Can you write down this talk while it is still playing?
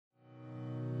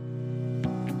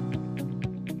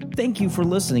Thank you for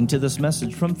listening to this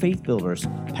message from Faith Builders.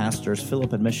 Pastors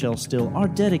Philip and Michelle Steele are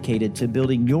dedicated to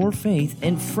building your faith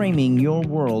and framing your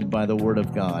world by the Word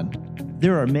of God.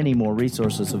 There are many more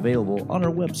resources available on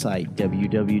our website,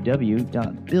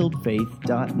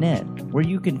 www.buildfaith.net, where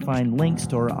you can find links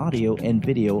to our audio and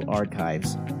video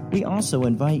archives. We also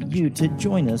invite you to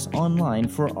join us online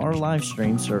for our live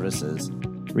stream services.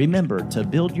 Remember to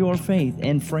build your faith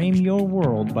and frame your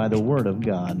world by the Word of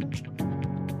God.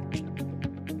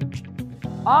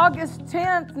 August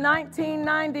 10th,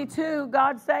 1992,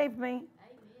 God saved me.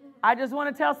 I just want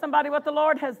to tell somebody what the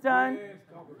Lord has done.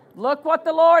 Look what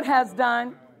the Lord has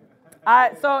done.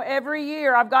 So every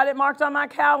year, I've got it marked on my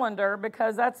calendar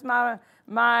because that's my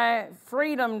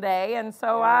Freedom Day. And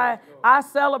so I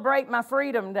celebrate my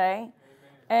Freedom Day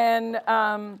and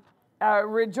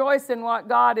rejoice in what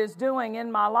God is doing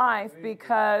in my life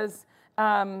because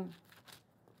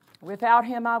without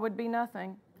Him, I would be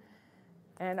nothing.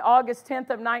 And August 10th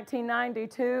of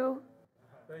 1992,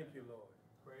 thank you, Lord.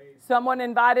 Someone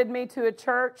invited me to a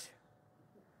church.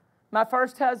 My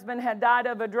first husband had died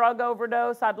of a drug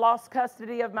overdose. I'd lost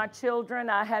custody of my children.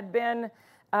 I had been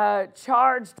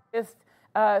charged with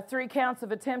 3 counts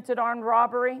of attempted armed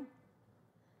robbery.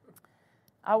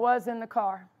 I was in the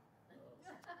car.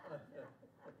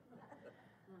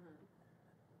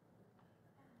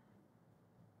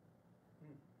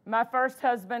 My first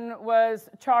husband was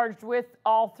charged with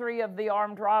all 3 of the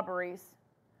armed robberies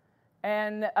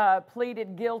and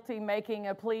pleaded guilty, making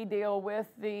a plea deal with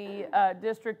the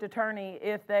district attorney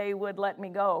if they would let me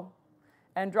go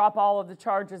and drop all of the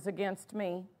charges against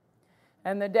me.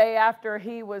 And the day after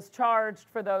he was charged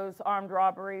for those armed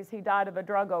robberies, he died of a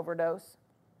drug overdose.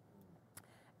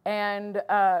 And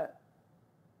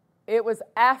it was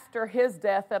after his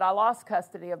death that I lost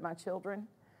custody of my children,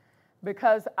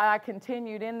 because I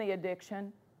continued in the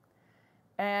addiction,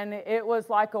 and it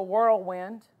was like a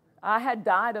whirlwind. I had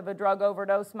died of a drug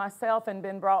overdose myself and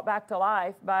been brought back to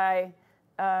life by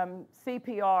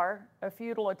CPR, a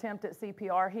futile attempt at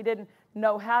CPR. He didn't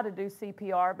know how to do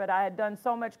CPR, but I had done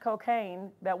so much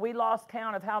cocaine that we lost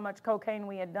count of how much cocaine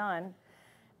we had done,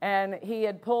 and he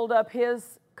had pulled up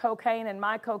his cocaine and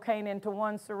my cocaine into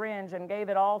one syringe and gave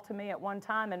it all to me at one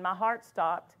time, and my heart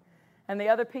stopped. And the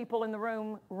other people in the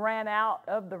room ran out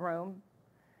of the room,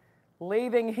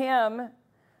 leaving him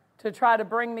to try to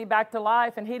bring me back to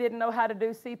life. And he didn't know how to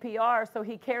do CPR, so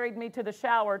he carried me to the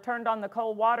shower, turned on the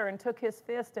cold water, and took his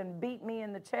fist and beat me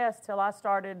in the chest till I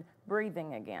started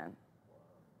breathing again.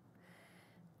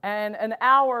 And an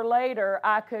hour later,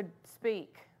 I could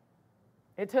speak.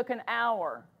 It took an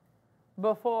hour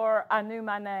before I knew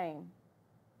my name.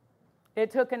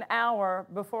 It took an hour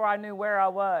before I knew where I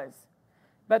was.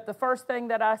 But the first thing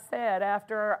that I said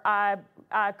after I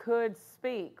could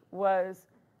speak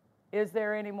was, "Is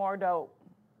there any more dope?"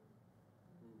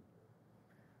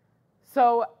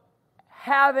 So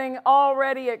having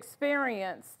already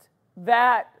experienced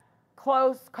that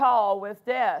close call with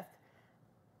death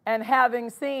and having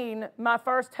seen my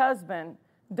first husband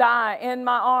die in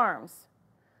my arms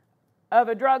of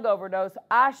a drug overdose,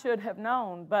 I should have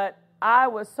known, but I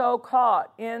was so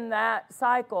caught in that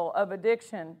cycle of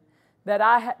addiction that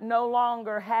I no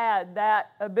longer had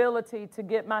that ability to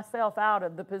get myself out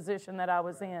of the position that I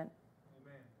was in. Amen.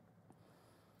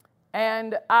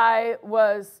 And I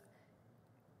was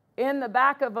in the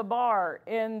back of a bar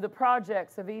in the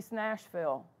projects of East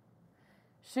Nashville,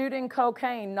 shooting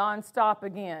cocaine nonstop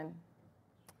again.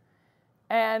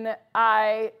 And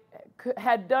I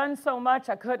had done so much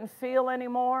I couldn't feel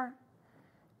anymore.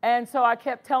 And so I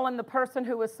kept telling the person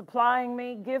who was supplying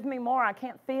me, "Give me more, I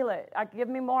can't feel it. Give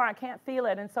me more, I can't feel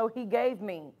it." And so he gave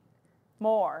me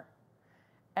more.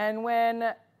 And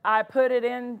when I put it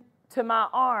into my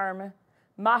arm,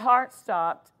 my heart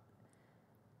stopped.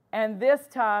 And this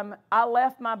time I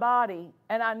left my body,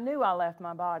 and I knew I left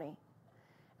my body.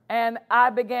 And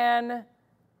I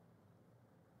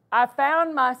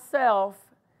found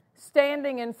myself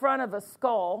standing in front of a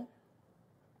skull.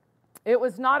 It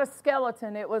was not a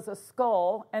skeleton, it was a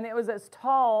skull, and it was as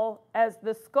tall as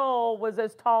the skull was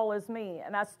as tall as me.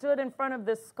 And I stood in front of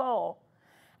this skull,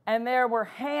 and there were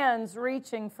hands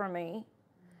reaching for me,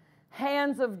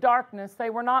 hands of darkness. They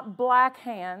were not black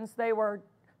hands,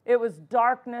 it was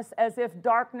darkness, as if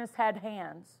darkness had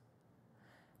hands.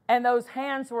 And those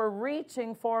hands were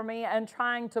reaching for me and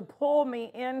trying to pull me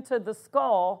into the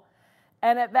skull.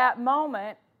 And at that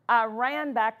moment, I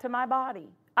ran back to my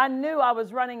body. I knew I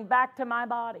was running back to my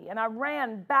body, and I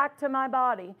ran back to my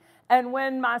body. And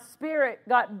when my spirit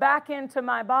got back into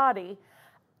my body,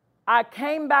 I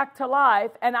came back to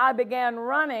life, and I began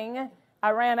running.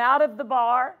 I ran out of the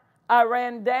bar. I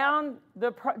ran down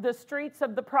the streets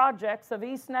of the projects of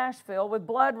East Nashville with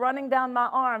blood running down my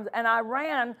arms, and I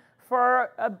ran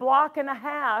for a block and a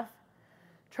half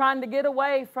trying to get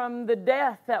away from the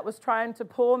death that was trying to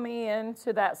pull me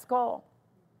into that skull.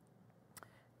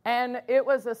 And it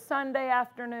was a Sunday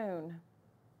afternoon.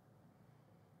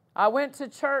 I went to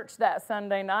church that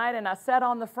Sunday night, and I sat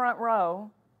on the front row,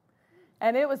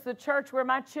 and it was the church where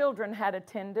my children had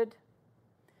attended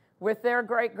with their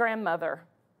great-grandmother.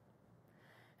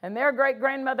 And their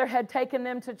great-grandmother had taken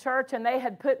them to church, and they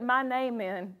had put my name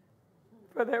in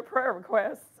for their prayer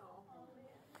requests.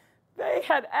 They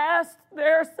had asked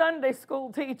their Sunday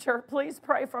school teacher, please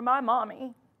pray for my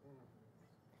mommy.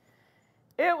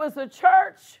 It was a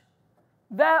church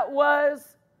that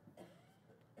was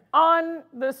on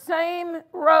the same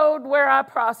road where I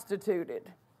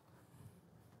prostituted.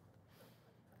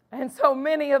 And so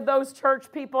many of those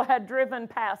church people had driven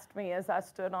past me as I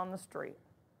stood on the street.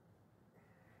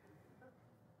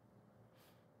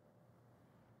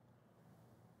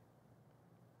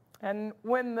 And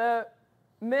when the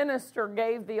minister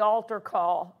gave the altar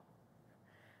call,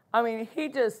 I mean, he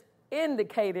just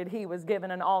indicated he was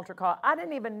giving an altar call. I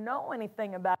didn't even know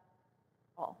anything about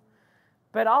it,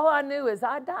 but all I knew is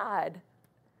I died.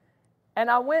 And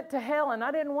I went to hell, and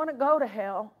I didn't want to go to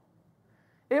hell.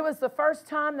 It was the first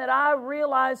time that I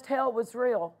realized hell was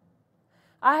real.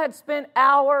 I had spent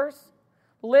hours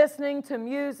listening to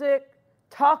music,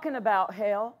 talking about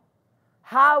hell,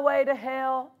 Highway to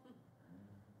Hell,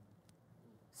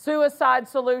 Suicide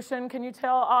Solution. Can you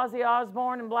tell Ozzy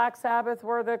Osbourne and Black Sabbath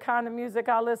were the kind of music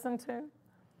I listened to?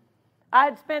 I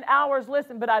had spent hours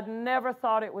listening, but I'd never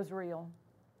thought it was real.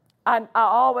 I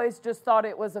always just thought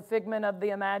it was a figment of the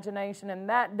imagination, and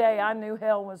that day I knew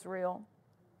hell was real.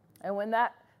 And when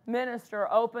that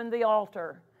minister opened the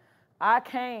altar, I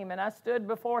came and I stood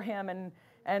before him,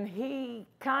 and he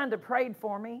kind of prayed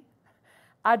for me.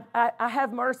 I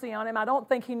have mercy on him. I don't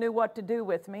think he knew what to do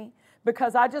with me,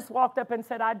 because I just walked up and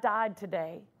said, I died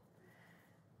today,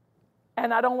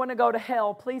 and I don't want to go to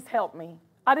hell. Please help me.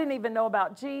 I didn't even know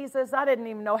about Jesus. I didn't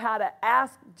even know how to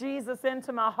ask Jesus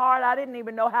into my heart. I didn't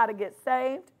even know how to get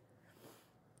saved.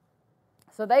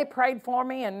 So they prayed for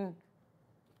me and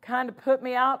kind of put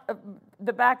me out of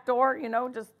the back door,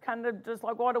 just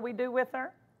like, what do we do with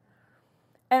her?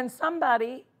 And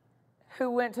somebody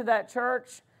who went to that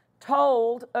church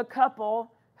told a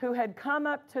couple who had come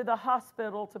up to the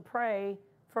hospital to pray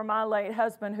for my late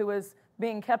husband, who was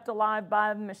being kept alive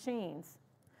by the machines.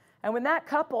 And when that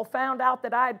couple found out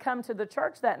that I had come to the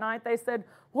church that night, they said,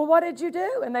 well, what did you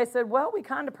do? And they said, well, we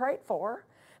kind of prayed for her.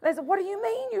 They said, what do you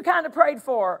mean you kind of prayed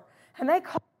for her? And they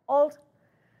called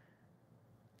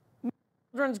my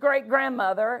children's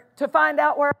great-grandmother to find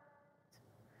out where,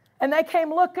 and they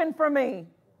came looking for me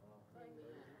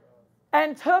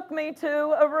and took me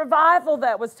to a revival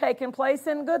that was taking place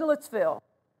in Goodlettsville.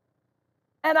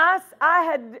 And I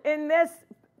had, in this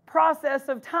process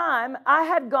of time, I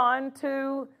had gone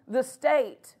to the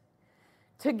state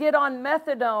to get on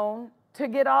methadone to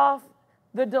get off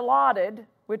the Dilaudid,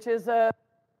 which is a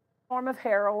form of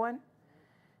heroin.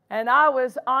 And I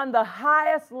was on the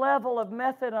highest level of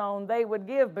methadone they would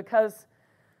give, because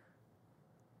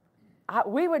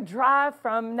we would drive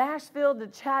from Nashville to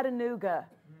Chattanooga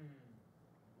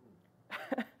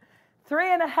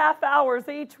 3.5 hours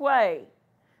each way,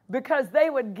 because they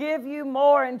would give you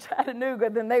more in Chattanooga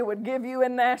than they would give you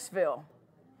in Nashville.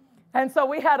 And so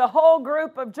we had a whole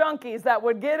group of junkies that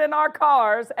would get in our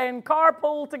cars and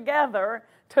carpool together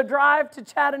to drive to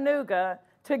Chattanooga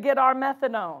to get our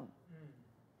methadone.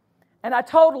 And I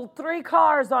totaled 3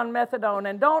 cars on methadone,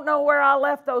 and don't know where I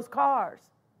left those cars,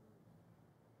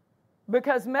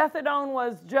 because methadone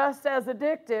was just as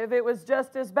addictive. It was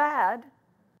just as bad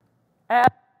as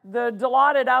the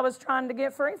Dilaudid I was trying to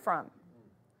get free from.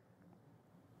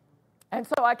 And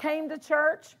so I came to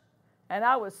church, and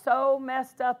I was so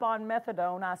messed up on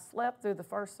methadone, I slept through the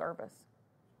first service.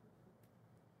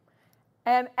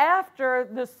 And after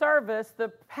the service, the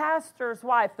pastor's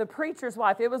wife, the preacher's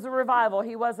wife, it was a revival.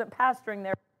 He wasn't pastoring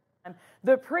there.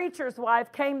 The preacher's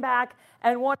wife came back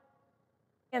and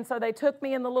so they took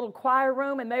me in the little choir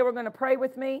room, and they were going to pray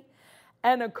with me.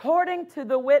 And according to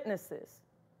the witnesses,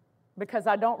 because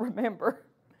I don't remember,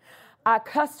 I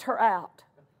cussed her out.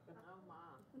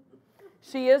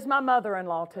 She is my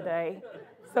mother-in-law today,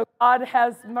 so God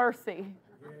has mercy.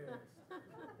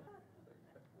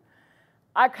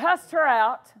 I cussed her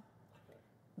out.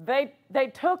 They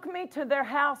took me to their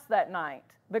house that night,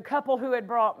 the couple who had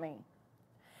brought me.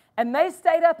 And they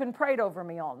stayed up and prayed over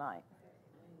me all night.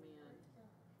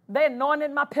 They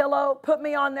anointed my pillow, put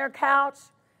me on their couch,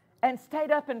 and stayed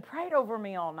up and prayed over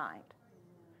me all night.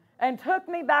 and took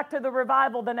me back to the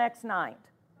revival the next night.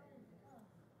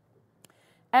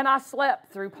 And I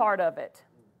slept through part of it.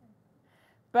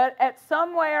 But at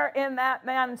somewhere in that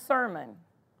man's sermon,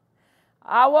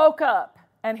 I woke up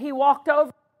and he walked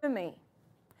over to me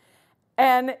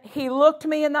and he looked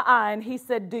me in the eye and he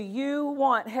said, "Do you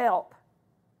want help?"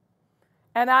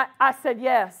 And I said,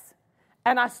 "Yes."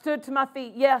 And I stood to my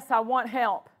feet. "Yes, I want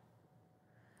help."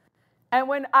 And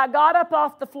when I got up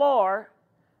off the floor,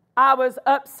 I was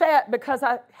upset because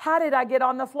how did I get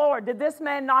on the floor? Did this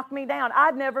man knock me down?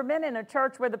 I'd never been in a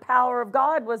church where the power of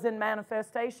God was in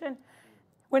manifestation.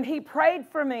 When he prayed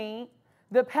for me,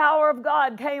 the power of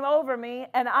God came over me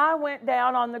and I went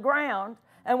down on the ground.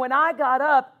 And when I got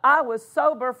up, I was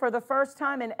sober for the first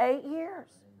time in 8 years.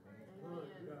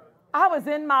 I was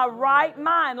in my right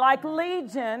mind, like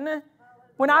Legion.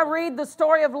 When I read the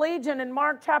story of Legion in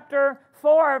Mark chapter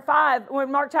 4 or 5,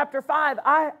 when Mark chapter 5,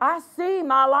 I see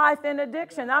my life in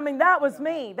addiction. I mean, that was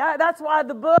me. That's why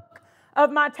the book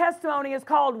of my testimony is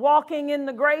called Walking in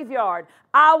the Graveyard.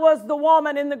 I was the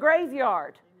woman in the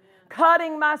graveyard,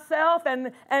 cutting myself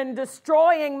and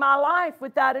destroying my life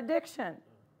with that addiction.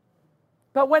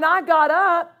 But when I got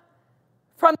up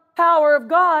from the power of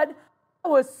God, I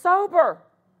was sober.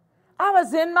 I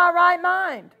was in my right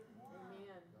mind.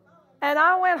 And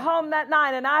I went home that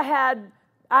night and I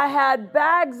had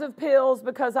bags of pills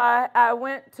because I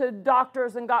went to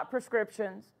doctors and got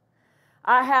prescriptions.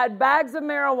 I had bags of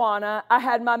marijuana. I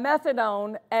had my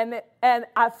methadone, and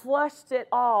I flushed it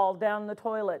all down the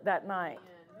toilet that night.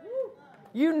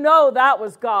 You know that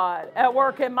was God at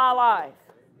work in my life.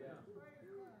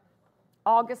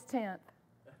 August 10th,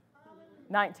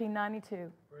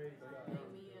 1992.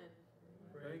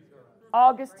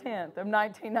 August 10th of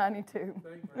 1992.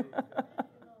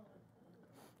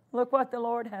 Look what the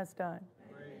Lord has done.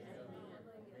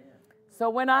 So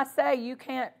when I say you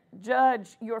can't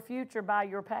judge your future by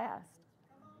your past,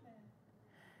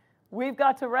 we've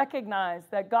got to recognize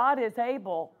that God is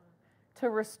able to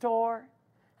restore,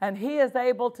 and He is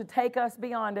able to take us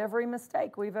beyond every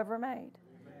mistake we've ever made,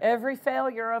 every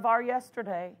failure of our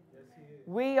yesterday.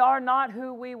 We are not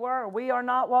who we were. We are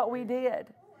not what we did.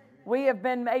 We have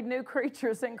been made new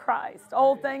creatures in Christ.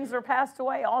 Old things are passed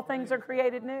away. All things are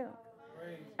created new.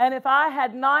 And if I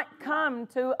had not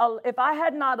if I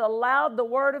had not allowed the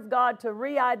Word of God to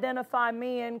re-identify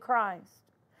me in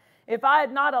Christ, if I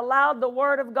had not allowed the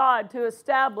Word of God to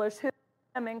establish who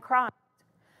I am in Christ,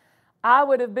 I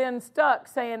would have been stuck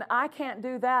saying, I can't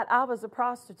do that. I was a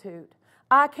prostitute.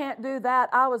 I can't do that.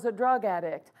 I was a drug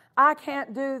addict. I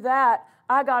can't do that.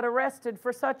 I got arrested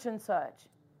for such and such.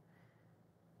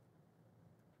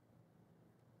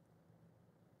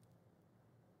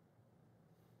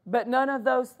 But none of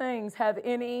those things have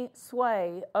any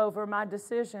sway over my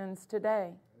decisions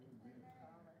today.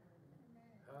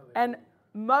 And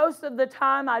most of the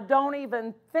time, I don't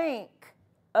even think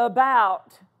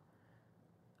about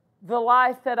the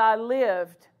life that I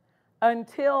lived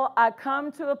until I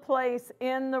come to a place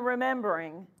in the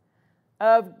remembering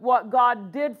of what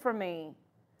God did for me,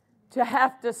 to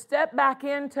have to step back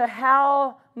into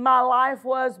how my life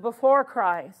was before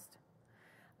Christ.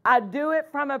 I do it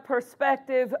from a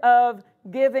perspective of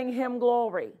giving Him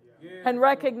glory and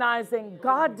recognizing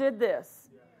God did this.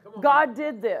 God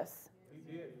did this.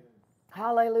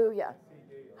 Hallelujah.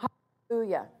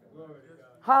 Hallelujah.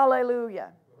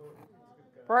 Hallelujah.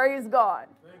 Praise God.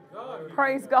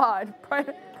 Praise God.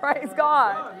 Praise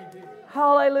God.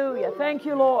 Hallelujah. Thank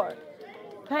you, Lord.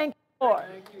 Thank you, Lord.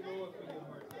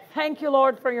 Thank you,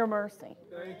 Lord, for your mercy.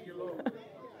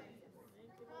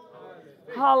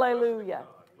 Hallelujah.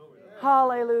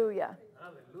 Hallelujah.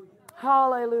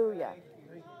 Hallelujah.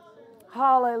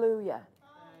 Hallelujah.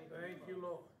 Thank you,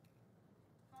 Lord.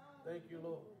 Thank you,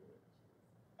 Lord.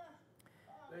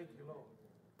 Thank you, Lord.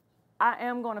 I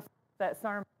am going to finish that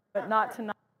sermon, but not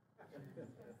tonight.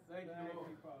 Thank you, Lord.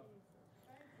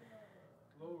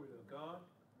 Glory to God.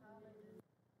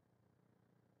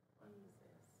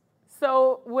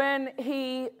 So when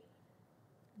He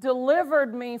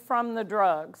delivered me from the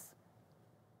drugs,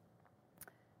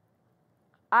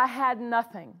 I had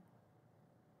nothing.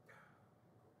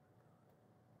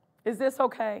 Is this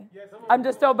okay? Yes, I'm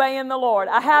just obeying the Lord.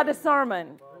 I had a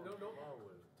sermon.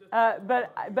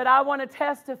 But I want to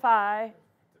testify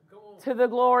to the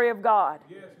glory of God.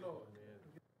 Yes,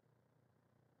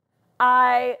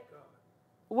 Lord.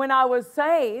 When I was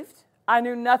saved, I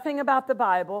knew nothing about the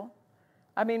Bible.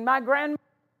 I mean, my grandmother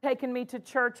had taken me to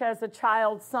church as a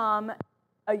child,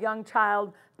 a young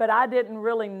child, but I didn't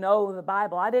really know the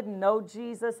Bible. I didn't know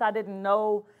Jesus. I didn't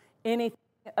know anything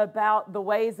about the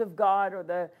ways of God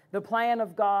or the plan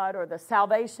of God or the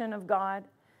salvation of God.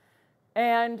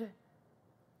 And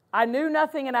I knew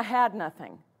nothing and I had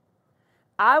nothing.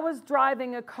 I was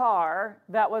driving a car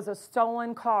that was a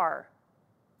stolen car.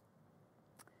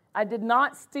 I did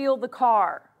not steal the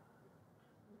car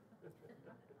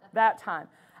that time.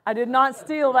 I did not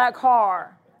steal that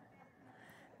car.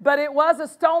 But it was a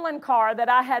stolen car that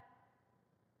I had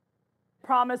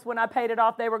promised when I paid it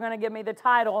off they were going to give me the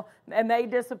title, and they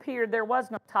disappeared. There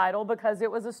was no title because it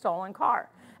was a stolen car.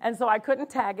 And so I couldn't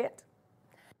tag it.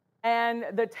 And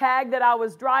the tag that I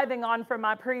was driving on from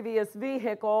my previous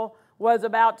vehicle was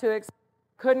about to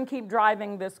couldn't keep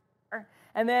driving this car.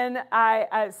 And then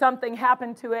something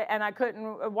happened to it, and I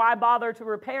couldn't. Why bother to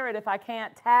repair it if I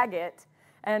can't tag it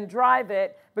and drive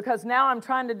it? Because now I'm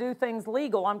trying to do things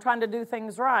legal. I'm trying to do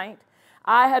things right.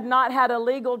 I had not had a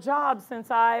legal job since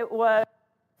I was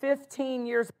 15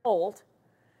 years old.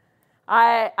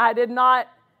 I did not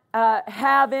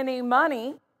have any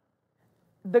money.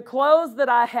 The clothes that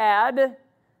I had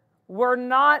were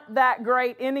not that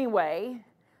great anyway,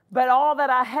 but all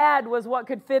that I had was what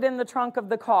could fit in the trunk of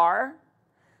the car.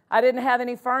 I didn't have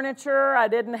any furniture. I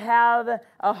didn't have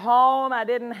a home. I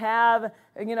didn't have,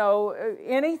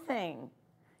 anything,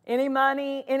 any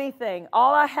money, anything.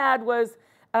 All I had was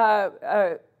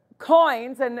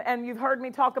coins, and you've heard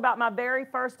me talk about my very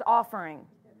first offering.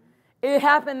 It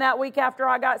happened that week after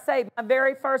I got saved. My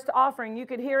very first offering, you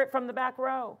could hear it from the back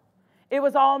row. It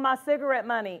was all my cigarette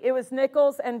money. It was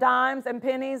nickels and dimes and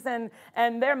pennies, and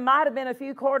there might have been a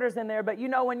few quarters in there, but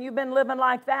when you've been living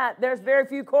like that, there's very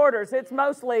few quarters. It's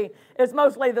mostly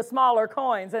the smaller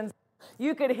coins. And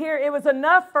you could hear it was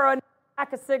enough for a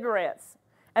pack of cigarettes.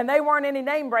 And they weren't any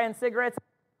name brand cigarettes,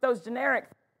 those generic.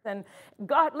 And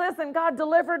God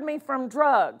delivered me from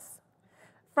drugs,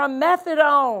 from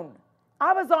methadone.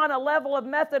 I was on a level of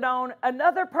methadone.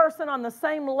 Another person on the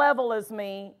same level as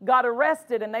me got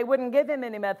arrested, and they wouldn't give him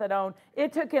any methadone.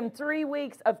 It took him 3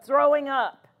 weeks of throwing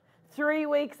up, 3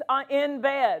 weeks in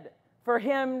bed for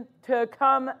him to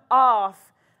come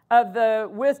off of the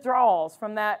withdrawals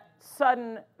from that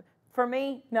sudden. For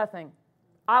me, nothing.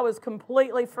 I was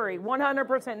completely free,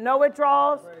 100%. No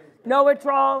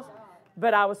withdrawals,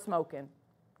 but I was smoking.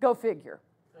 Go figure.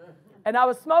 And I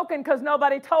was smoking because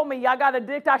nobody told me I got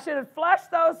addicted. I should have flushed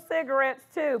those cigarettes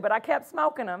too, but I kept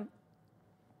smoking them.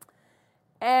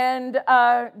 And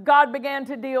God began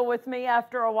to deal with me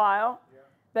after a while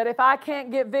that if I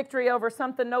can't get victory over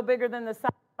something no bigger than the size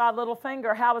of my little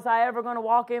finger, how was I ever going to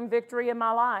walk in victory in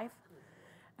my life?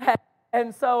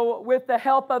 And so with the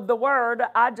help of the Word,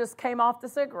 I just came off the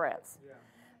cigarettes. Yeah.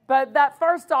 But that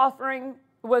first offering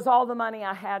was all the money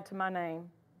I had to my name.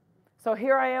 So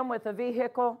here I am with a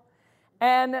vehicle.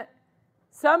 And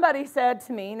somebody said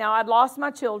to me, now I'd lost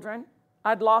my children.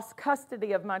 I'd lost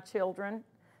custody of my children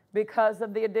because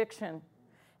of the addiction.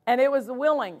 And it was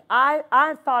willing. I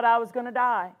thought I was going to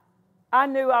die. I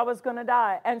knew I was going to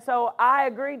die. And so I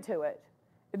agreed to it.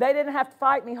 They didn't have to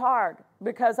fight me hard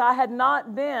because I had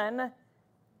not been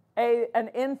an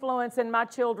influence in my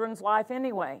children's life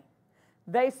anyway.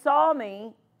 They saw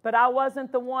me, but I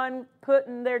wasn't the one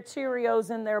putting their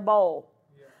Cheerios in their bowl.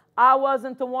 I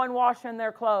wasn't the one washing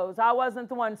their clothes. I wasn't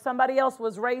the one. Somebody else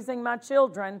was raising my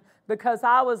children because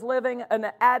I was living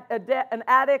an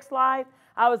addict's life.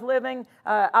 I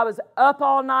was up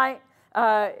all night,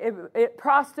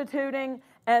 prostituting,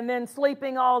 and then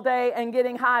sleeping all day and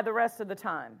getting high the rest of the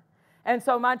time. And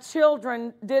so my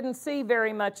children didn't see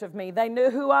very much of me. They knew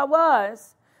who I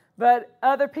was, but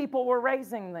other people were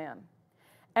raising them.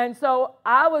 And so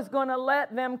I was going to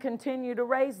let them continue to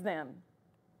raise them.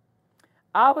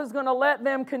 I was going to let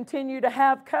them continue to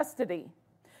have custody.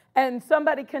 And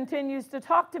somebody continues to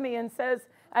talk to me and says,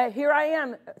 here I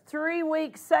am, 3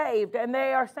 weeks saved. And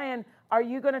they are saying, are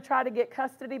you going to try to get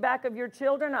custody back of your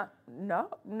children? No,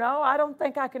 I don't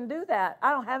think I can do that.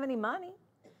 I don't have any money.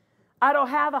 I don't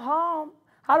have a home.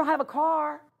 I don't have a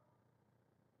car.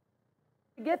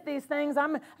 Get these things.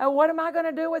 What am I going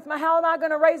to do with how am I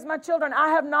going to raise my children? I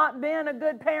have not been a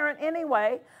good parent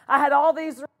anyway. I had all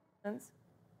these reasons.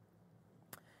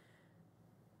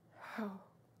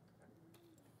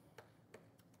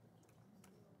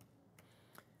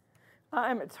 I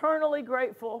am eternally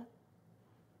grateful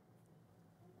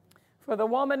for the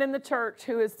woman in the church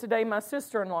who is today my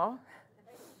sister-in-law,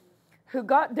 who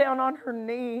got down on her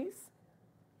knees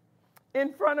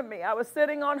in front of me. I was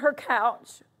sitting on her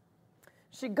couch.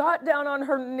 She got down on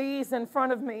her knees in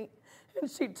front of me,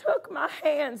 and she took my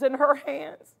hands in her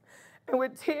hands, and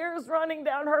with tears running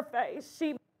down her face,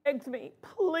 she begged me,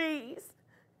 please,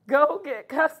 go get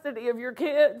custody of your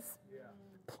kids.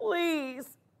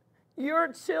 Please.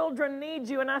 Your children need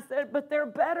you. And I said, but they're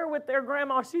better with their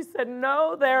grandma. She said,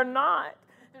 no, they're not.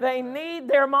 They need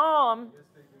their mom.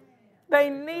 They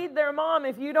need their mom.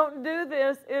 If you don't do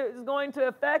this, it is going to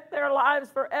affect their lives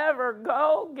forever.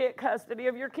 Go get custody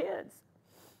of your kids.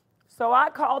 So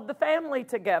I called the family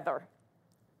together.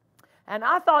 And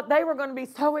I thought they were going to be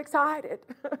so excited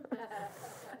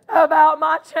about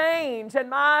my change and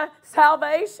my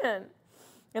salvation.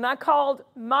 And I called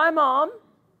my mom,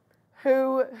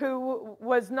 who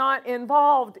was not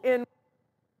involved in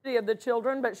of the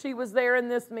children, but she was there in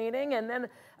this meeting. And then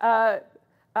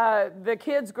the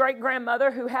kid's great-grandmother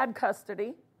who had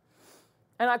custody.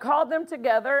 And I called them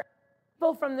together,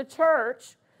 people from the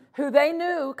church who they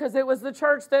knew, because it was the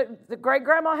church that the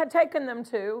great-grandma had taken them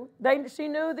to. She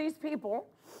knew these people.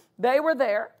 They were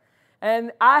there.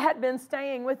 And I had been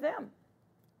staying with them.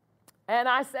 And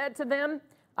I said to them,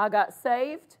 I got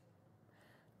saved.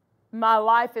 My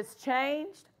life has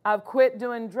changed. I've quit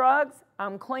doing drugs.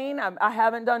 I'm clean. I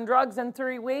haven't done drugs in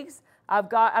 3 weeks.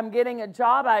 I'm getting a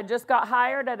job. I just got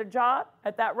hired at a job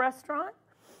at that restaurant.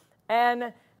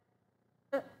 And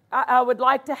I would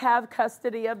like to have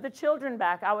custody of the children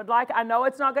back. I know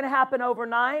it's not going to happen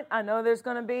overnight. I know there's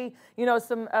going to be,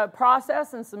 some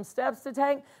process and some steps to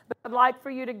take. But I'd like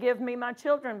for you to give me my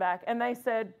children back. And they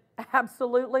said,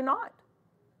 absolutely not.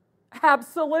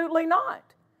 Absolutely not.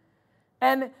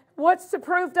 And what's to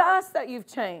prove to us that you've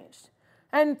changed?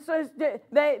 And so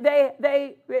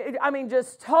they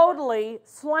just totally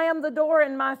slammed the door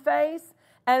in my face.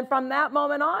 And from that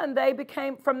moment on,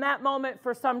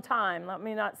 for some time, let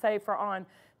me not say for on,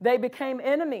 they became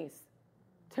enemies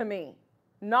to me.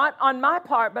 Not on my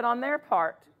part, but on their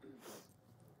part.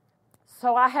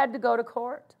 So I had to go to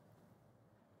court.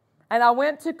 And I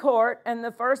went to court, and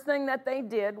the first thing that they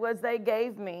did was they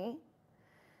gave me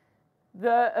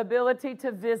the ability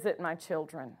to visit my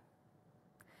children.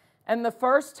 And the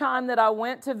first time that I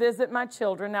went to visit my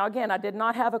children, now again, I did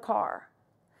not have a car.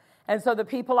 And so the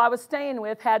people I was staying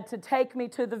with had to take me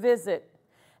to the visit.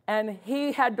 And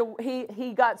he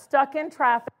got stuck in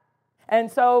traffic. And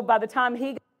so by the time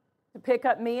he got to pick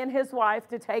up me and his wife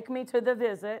to take me to the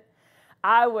visit,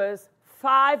 I was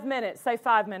 5 minutes, say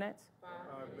 5 minutes,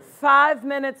 5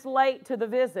 minutes late to the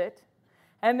visit.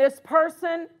 And this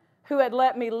person who had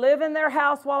let me live in their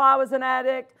house while I was an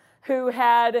addict, who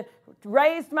had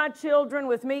raised my children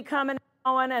with me coming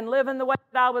and living the way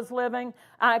that I was living,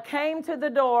 I came to the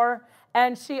door,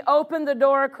 and she opened the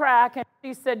door a crack, and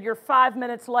she said, "You're 5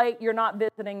 minutes late. You're not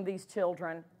visiting these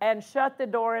children," and shut the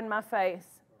door in my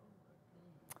face.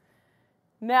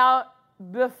 Now,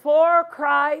 before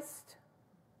Christ,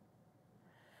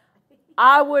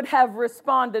 I would have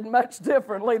responded much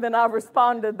differently than I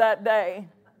responded that day.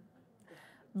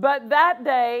 But that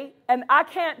day, and I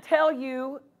can't tell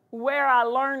you where I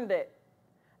learned it.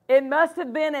 It must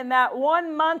have been in that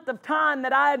 1 month of time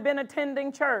that I had been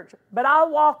attending church. But I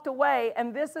walked away,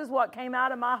 and this is what came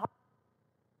out of my heart.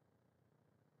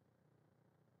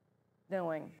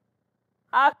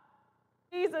 I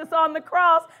Jesus on the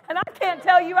cross, and I can't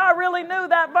tell you I really knew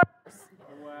that verse.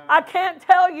 I can't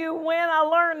tell you when I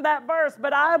learned that verse,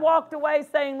 but I walked away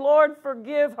saying, "Lord,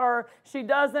 forgive her. She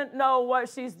doesn't know what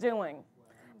she's doing."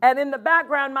 And in the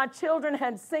background, my children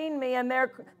had seen me, and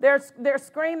they're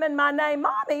screaming my name,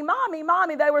 "Mommy, Mommy,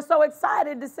 Mommy." They were so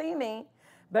excited to see me.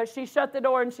 But she shut the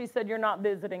door and she said, "You're not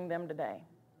visiting them today."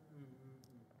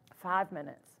 5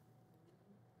 minutes.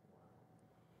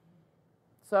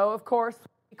 So, of course,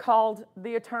 we called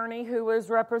the attorney who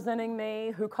was representing me,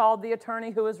 who called the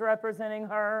attorney who was representing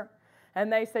her.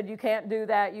 And they said, "You can't do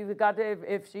that. You've got to,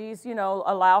 if she's,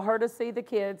 allow her to see the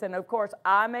kids." And, of course,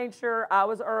 I made sure I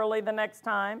was early the next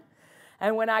time.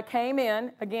 And when I came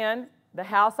in, again, the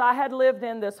house I had lived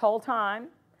in this whole time,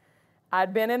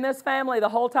 I'd been in this family the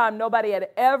whole time. Nobody had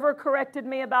ever corrected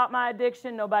me about my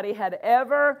addiction. Nobody had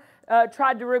ever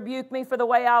tried to rebuke me for the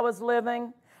way I was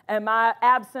living and my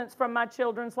absence from my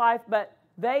children's life. But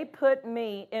they put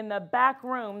me in the back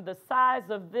room, the size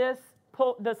of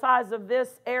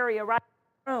this area right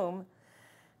in the room,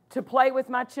 to play with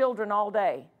my children all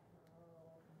day.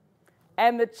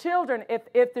 And the children,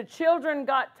 if the children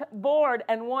got bored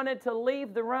and wanted to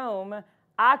leave the room,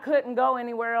 I couldn't go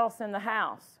anywhere else in the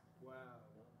house. Wow.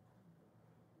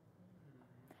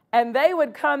 And they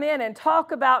would come in and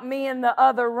talk about me in the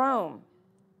other room.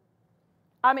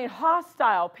 I mean,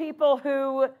 hostile people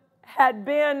who had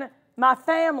been my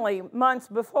family months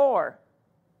before.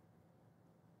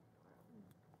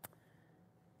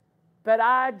 But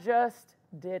I just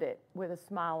did it with a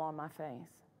smile on my face.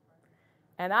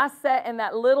 And I sat in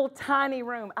that little tiny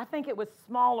room. I think it was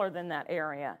smaller than that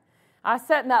area. I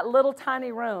sat in that little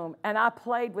tiny room, and I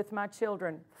played with my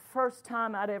children. First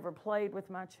time I'd ever played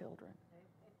with my children.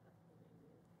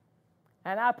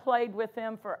 And I played with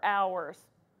them for hours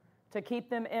to keep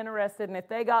them interested. And if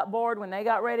they got bored, when they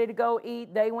got ready to go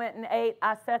eat, they went and ate.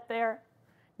 I sat there.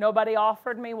 Nobody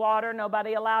offered me water.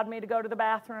 Nobody allowed me to go to the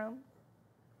bathroom.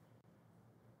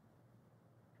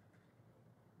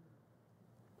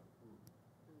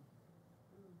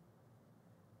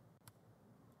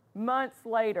 Months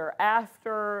later,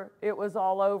 after it was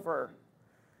all over,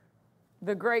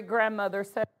 the great-grandmother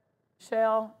said,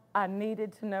 Michelle, I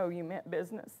needed to know you meant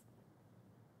business.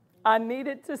 I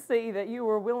needed to see that you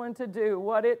were willing to do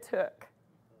what it took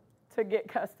to get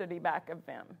custody back of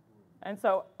them. And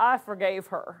so I forgave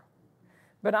her.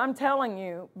 But I'm telling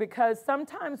you, because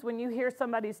sometimes when you hear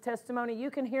somebody's testimony, you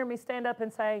can hear me stand up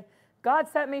and say, God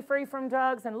set me free from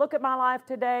drugs, and look at my life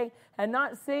today, and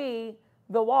not see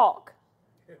the walk.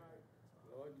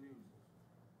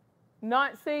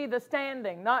 Not see the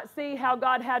standing, not see how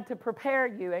God had to prepare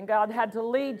you, and God had to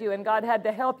lead you, and God had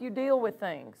to help you deal with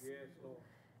things. Yes,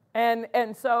 Lord.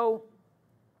 And so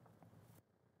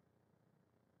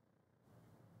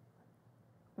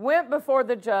went before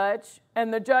the judge,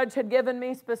 and the judge had given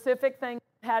me specific things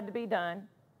that had to be done.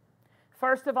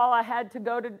 First of all, I had to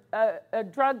go to a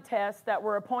drug test that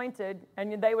were appointed,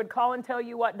 and they would call and tell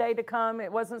you what day to come.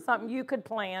 It wasn't something you could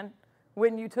plan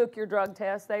when you took your drug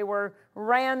test. They were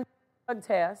random drug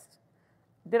test.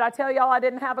 Did I tell y'all I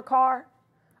didn't have a car?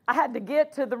 I had to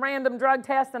get to the random drug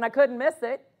test, and I couldn't miss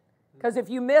it, because if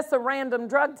you miss a random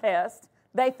drug test,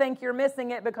 they think you're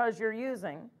missing it because you're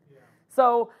using. Yeah.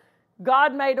 So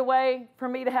God made a way for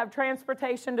me to have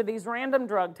transportation to these random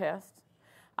drug tests.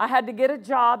 I had to get a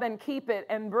job and keep it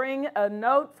and bring a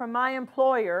note from my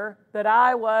employer that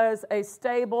I was a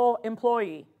stable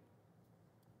employee.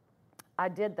 I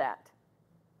did that.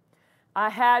 I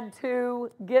had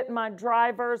to get my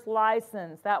driver's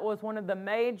license. That was one of the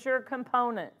major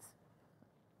components.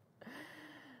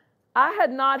 I had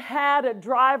not had a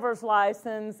driver's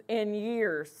license in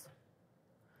years.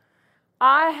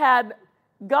 I had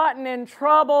gotten in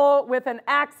trouble with an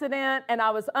accident, and I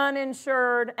was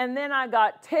uninsured, and then I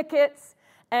got tickets,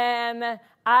 and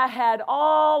I had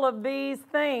all of these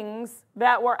things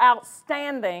that were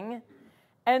outstanding.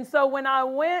 And so when I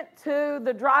went to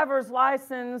the driver's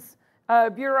license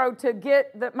bureau to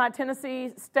get my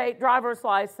Tennessee state driver's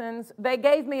license, they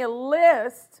gave me a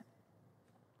list.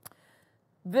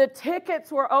 The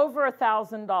tickets were over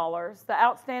 $1,000, the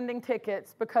outstanding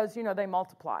tickets, because, they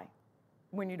multiply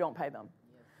when you don't pay them.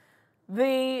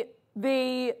 The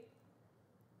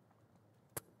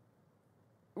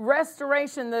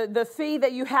restoration, the fee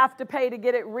that you have to pay to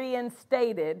get it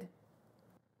reinstated,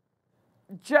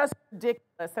 just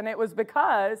ridiculous. And it was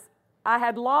because I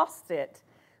had lost it.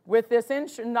 With this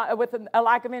insurance,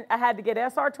 I had to get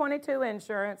SR22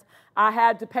 insurance. I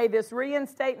had to pay this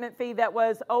reinstatement fee that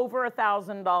was over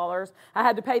 $1,000. I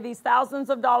had to pay these thousands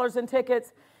of dollars in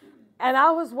tickets, and I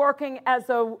was working as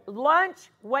a lunch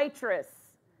waitress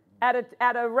at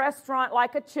a restaurant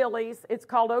like a Chili's. It's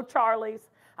called O'Charlie's.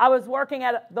 I was working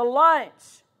at the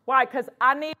lunch. Why? Because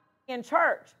I need to be in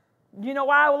church. You know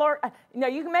why, Lord?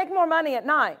 You can make more money at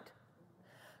night.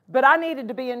 But I needed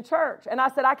to be in church. And I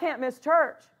said, I can't miss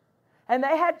church. And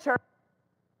they had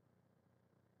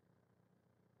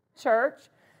church.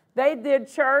 They did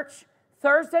church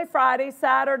Thursday, Friday,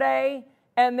 Saturday,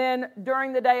 and then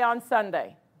during the day on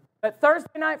Sunday. But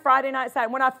Thursday night, Friday night,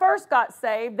 Saturday. When I first got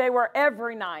saved, they were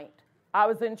every night. I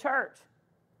was in church.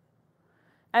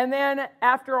 And then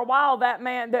after a while, that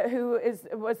man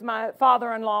was my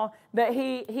father-in-law, that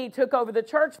he took over the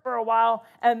church for a while,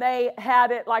 and they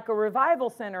had it like a revival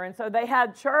center. And so they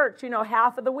had church,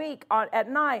 half of the week at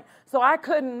night. So I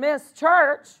couldn't miss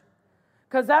church,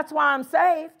 because that's why I'm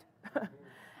saved.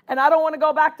 And I don't want to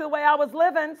go back to the way I was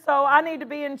living, so I need to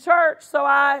be in church. So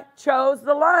I chose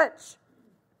the lunch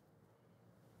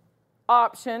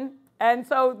option. And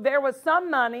so there was some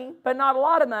money, but not a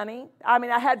lot of money. I mean,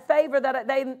 I had favor that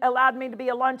they allowed me to be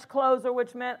a lunch closer,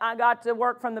 which meant I got to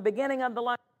work from the beginning of the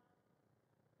lunch.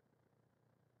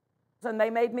 And they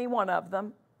made me one of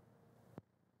them.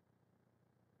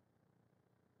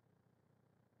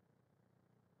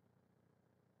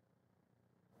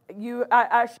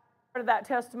 I shared that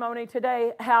testimony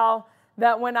today, how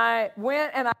that when I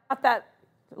went and I got that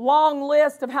long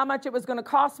list of how much it was going to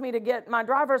cost me to get my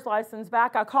driver's license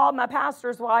back, I called my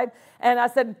pastor's wife and I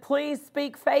said, please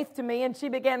speak faith to me. And she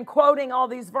began quoting all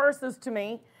these verses to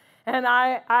me. And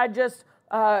I just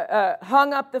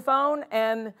hung up the phone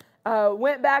and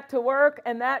went back to work.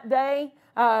 And that day,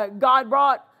 God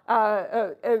brought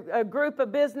a group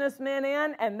of businessmen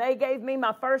in, and they gave me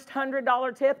my first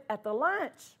 $100 tip at the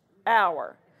lunch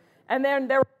hour. And then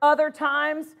there were other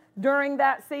times during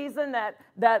that season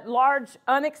that large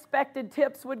unexpected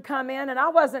tips would come in, and I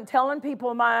wasn't telling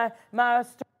people my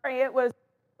story. It was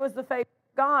the faith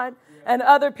of God and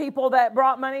other people that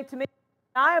brought money to me.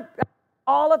 I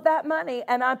all of that money,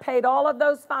 and I paid all of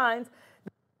those fines.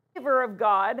 The favor of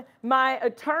God, my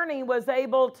attorney was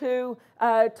able to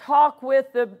talk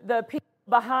with the people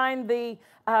behind the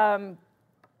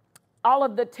all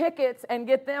of the tickets and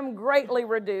get them greatly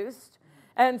reduced.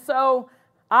 And so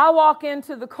I walk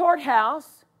into the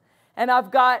courthouse, and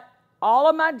I've got all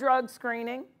of my drug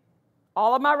screening,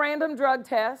 all of my random drug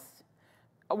tests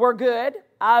were good.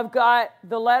 I've got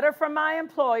the letter from my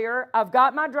employer. I've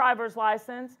got my driver's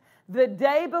license. The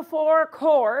day before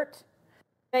court,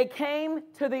 they came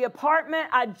to the apartment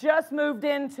I just moved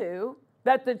into,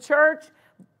 that the church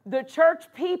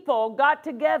people got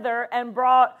together and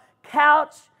brought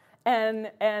couch and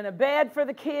a bed for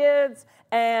the kids,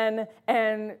 and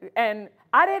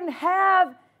I didn't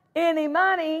have any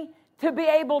money to be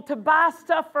able to buy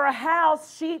stuff for a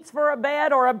house, sheets for a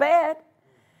bed or a bed.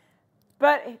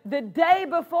 But the day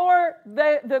before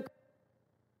the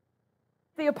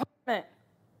apartment,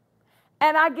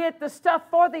 and I get the stuff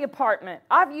for the apartment.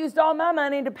 I've used all my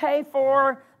money to pay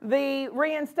for the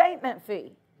reinstatement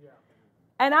fee. Yeah.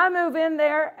 And I move in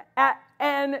there,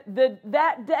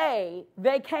 that day,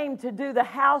 they came to do the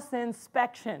house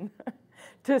inspection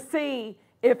to see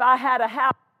if I had a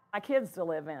house for my kids to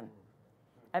live in.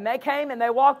 And they came and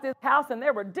they walked this house, and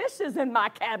there were dishes in my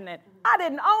cabinet. I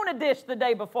didn't own a dish the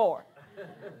day before.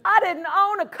 I didn't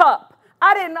own a cup.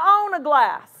 I didn't own a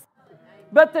glass.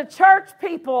 But the church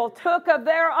people took of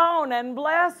their own and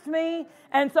blessed me.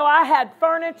 And so I had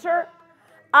furniture.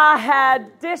 I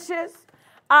had dishes.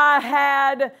 I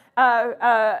had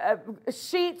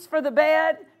sheets for the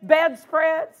bed,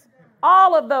 bedspreads,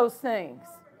 all of those things.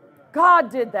 God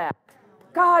did that.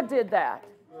 God did that.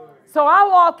 So I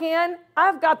walk in.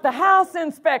 I've got the house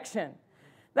inspection.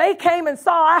 They came and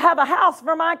saw I have a house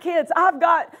for my kids. I've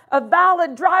got a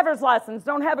valid driver's license.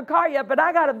 Don't have a car yet, but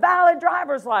I got a valid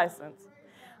driver's license.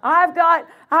 I've got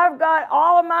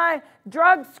all of my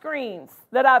drug screens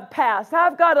that I've passed.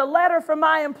 I've got a letter from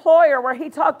my employer where he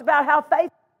talked about how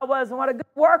faithful I was and what a good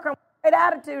worker and what a great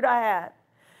attitude I had.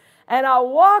 And I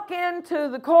walk into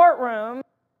the courtroom,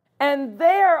 and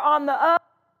there on the up,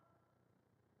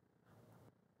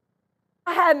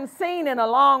 I hadn't seen in a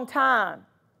long time.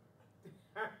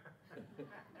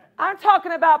 I'm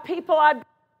talking about people I'd been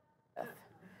with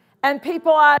and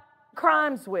people I'd done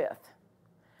crimes with.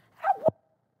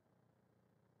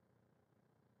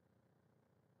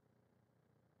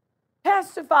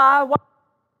 Testify why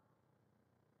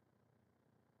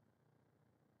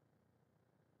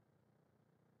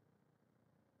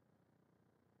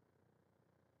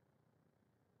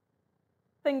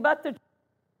nothing but the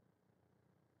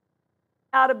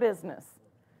out of business.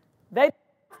 They didn't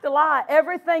have to lie.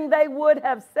 Everything they would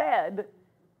have said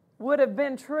would have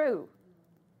been true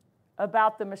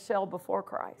about the Michelle before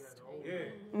Christ.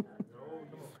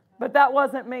 But that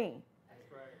wasn't me.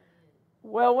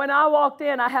 Well, when I walked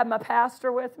in, I had my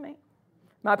pastor with me,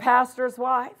 my pastor's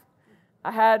wife.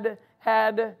 I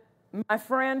had my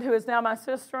friend who is now my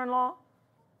sister-in-law.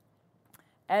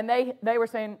 And they were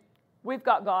saying, "We've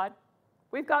got God.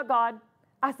 We've got God."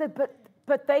 I said,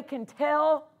 but they can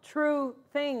tell true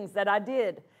things that I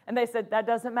did. And they said, "That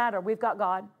doesn't matter. We've got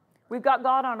God. We've got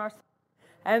God on our side."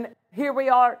 And here we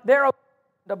are. We're over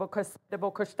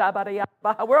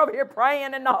here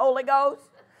praying in the Holy Ghost,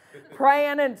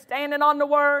 praying and standing on the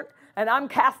Word, and I'm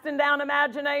casting down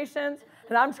imaginations,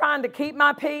 and I'm trying to keep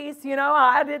my peace. You know,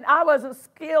 I wasn't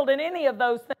skilled in any of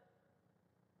those things.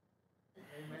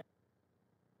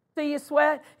 See you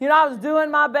sweat. You know, I was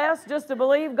doing my best just to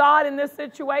believe God in this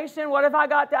situation. What if I've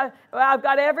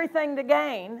got everything to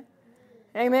gain?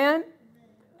 Amen.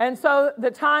 And so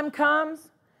the time comes,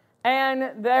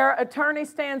 and their attorney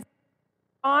stands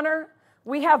in honor.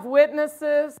 We have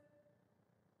witnesses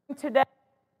today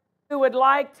who would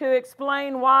like to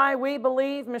explain why we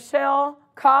believe Michelle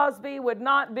Cosby would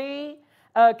not be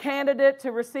a candidate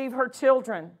to receive her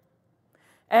children.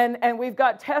 And we've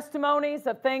got testimonies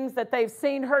of things that they've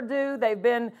seen her do. They've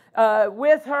been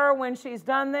with her when she's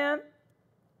done them.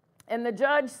 And the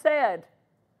judge said,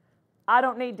 "I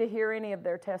don't need to hear any of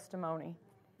their testimony."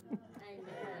 Amen.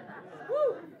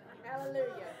 Woo.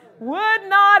 Hallelujah. Would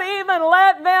not even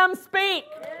let them speak.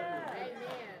 Yeah.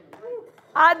 Amen.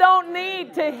 I don't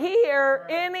need to hear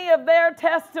any of their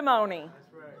testimony.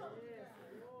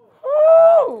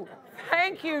 Woo!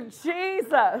 Thank you,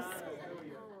 Jesus.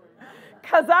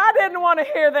 Because I didn't want to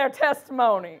hear their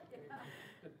testimony.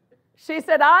 She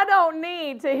said, I don't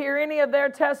need to hear any of their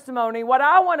testimony. What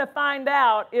I want to find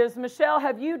out is, Michelle,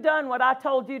 have you done what I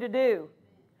told you to do?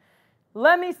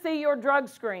 Let me see your drug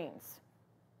screens.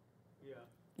 Yeah.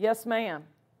 Yes, ma'am.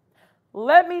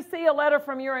 Let me see a letter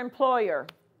from your employer.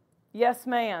 Yes,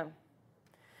 ma'am.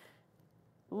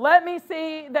 Let me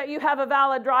see that you have a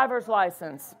valid driver's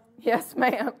license. Yes,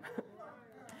 ma'am.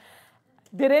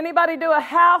 Did anybody do a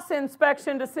house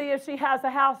inspection to see if she has a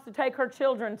house to take her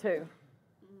children to?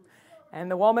 And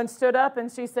the woman stood up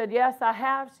and she said, yes, I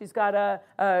have. She's got a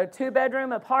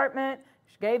 2-bedroom apartment.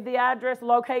 She gave the address,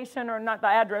 location, or not the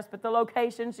address, but the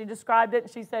location. She described it,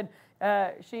 and she said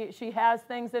she has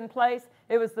things in place.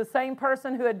 It was the same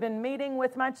person who had been meeting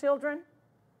with my children,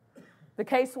 the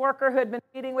caseworker who had been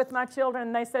meeting with my children,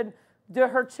 and they said, do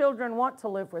her children want to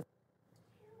live with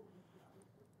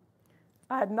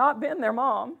her? I had not been their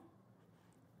mom,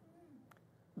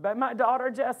 but my daughter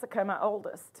Jessica, my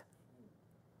oldest,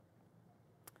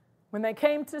 when they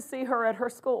came to see her at her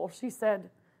school, she said,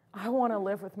 I want to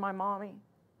live with my mommy.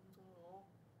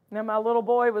 Now, my little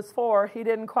boy was 4. He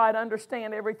didn't quite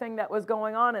understand everything that was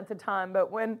going on at the time.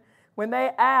 But when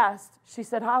they asked, she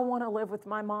said, I want to live with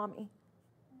my mommy.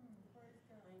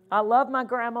 I love my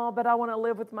grandma, but I want to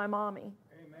live with my mommy.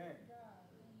 Amen.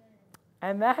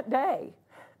 And that day,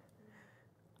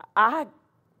 I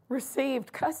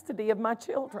received custody of my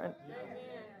children. Amen.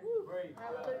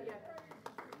 Hallelujah.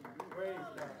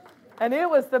 And it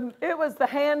was the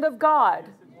hand of God.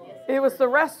 It was the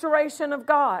restoration of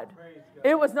God.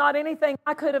 It was not anything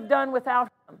I could have done without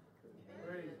Him.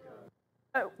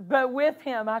 But with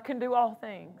Him, I can do all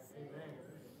things.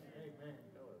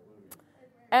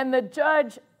 And the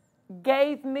judge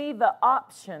gave me the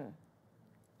option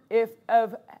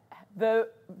of the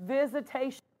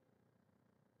visitation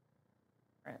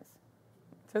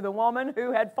to the woman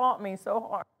who had fought me so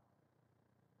hard.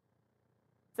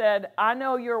 Said, I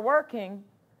know you're working.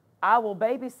 I will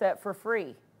babysit for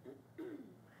free.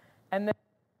 And then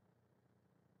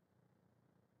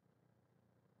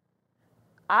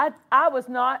I was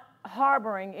not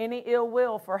harboring any ill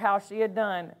will for how she had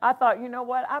done. I thought, you know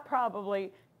what? I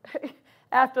probably,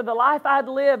 after the life I'd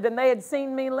lived and they had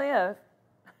seen me live,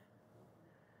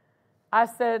 I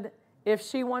said, if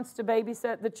she wants to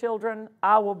babysit the children,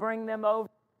 I will bring them over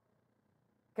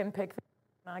and pick them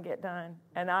when I get done.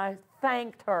 And I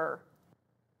thanked her.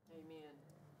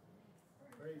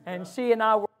 Amen. And she and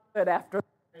I were good after.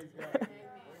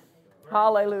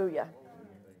 Hallelujah.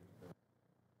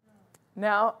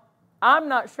 Now, I'm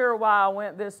not sure why I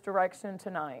went this direction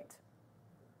tonight.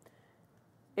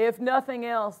 If nothing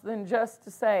else than just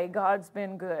to say God's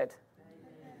been good.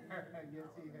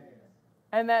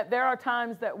 And that there are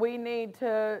times that we need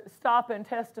to stop and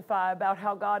testify about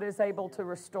how God is able to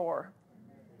restore.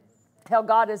 How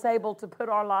God is able to put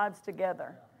our lives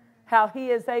together. How He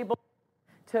is able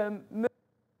to move.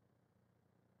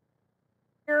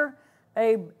 Here,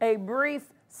 a brief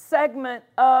segment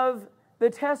of the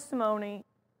testimony.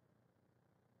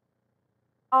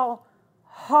 How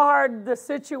hard the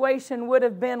situation would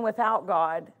have been without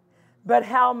God, but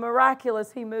how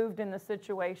miraculous He moved in the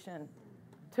situation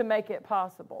to make it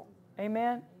possible.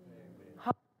 Amen?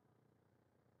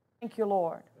 Thank you,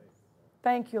 Lord.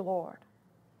 Thank you, Lord.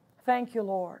 Thank you,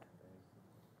 Lord.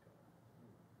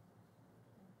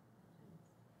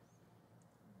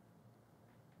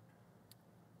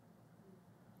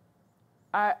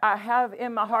 I have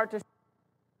in my heart to...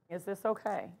 Is this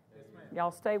okay? Yes,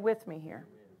 y'all stay with me here.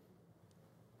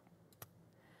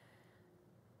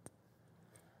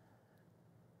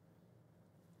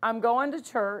 I'm going to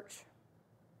church,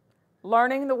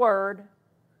 learning the Word,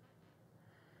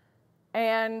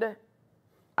 and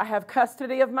I have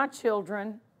custody of my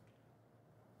children.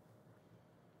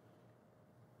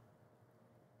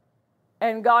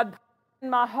 And God put in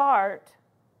my heart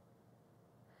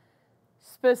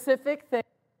specific things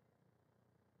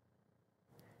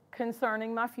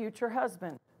concerning my future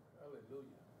husband. Hallelujah.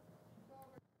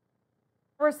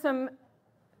 There were some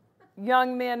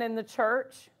young men in the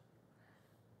church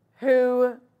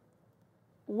who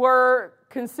were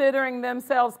considering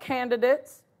themselves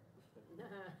candidates,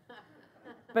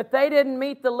 but they didn't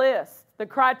meet the list. The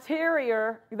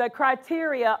criteria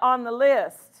on the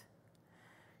list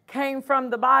came from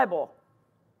the Bible.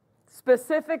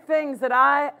 Specific things that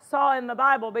I saw in the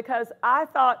Bible, because I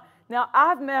thought, now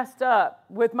I've messed up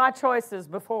with my choices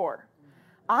before.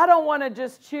 I don't want to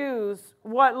just choose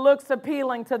what looks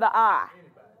appealing to the eye.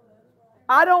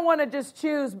 I don't want to just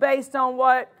choose based on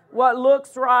what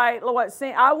looks right, what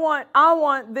seems. I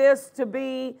want this to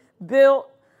be built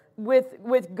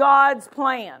with God's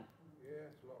plan.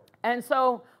 And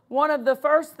so one of the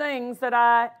first things that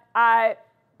I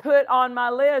put on my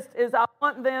list is I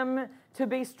want them to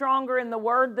be stronger in the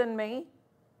Word than me.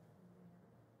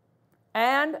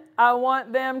 And I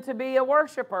want them to be a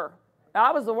worshiper.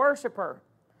 I was a worshiper.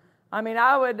 I mean,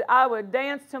 I would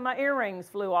dance till my earrings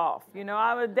flew off. You know,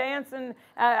 I would dance, and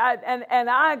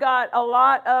I got a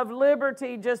lot of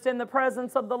liberty just in the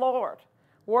presence of the Lord,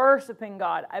 worshiping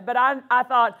God. But I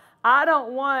thought, I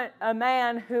don't want a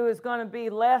man who is going to be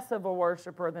less of a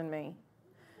worshiper than me.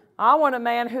 I want a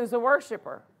man who's a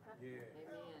worshiper.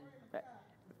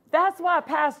 That's why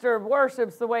Pastor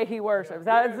worships the way he worships.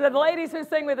 The ladies who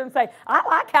sing with him say, I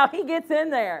like how he gets in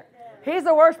there. He's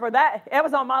a worshiper. That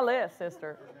was on my list,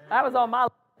 sister. That was on my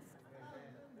list.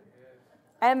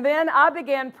 And then I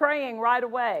began praying right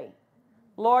away.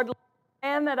 Lord, let the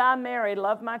man that I married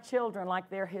love my children like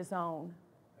they're his own.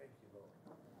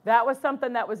 That was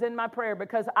something that was in my prayer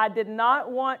because I did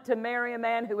not want to marry a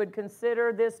man who would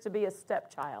consider this to be a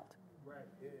stepchild.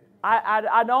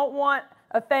 I don't want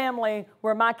a family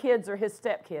where my kids are his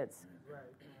stepkids.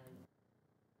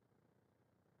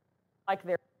 Like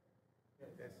they're.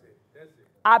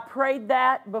 I prayed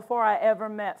that before I ever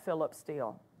met Philip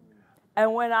Steele.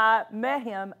 And when I met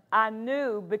him, I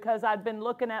knew because I'd been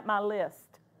looking at my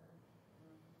list.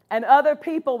 And other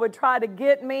people would try to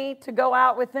get me to go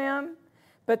out with them,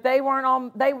 but they weren't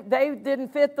on. They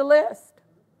didn't fit the list.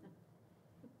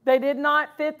 They did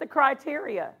not fit the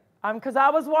criteria. Because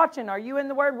I was watching. Are you in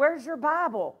the Word? Where's your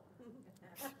Bible?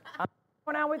 I'm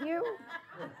going out with you.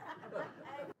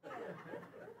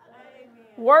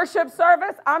 Worship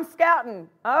service, I'm scouting.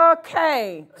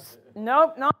 Okay.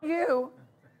 Nope, not you.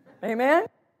 Amen?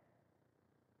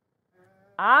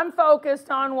 I'm focused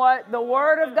on what the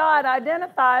Word of God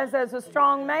identifies as a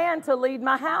strong man to lead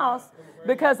my house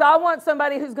because I want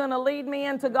somebody who's going to lead me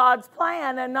into God's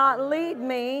plan and not lead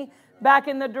me back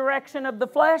in the direction of the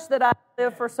flesh that I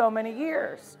lived for so many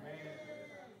years.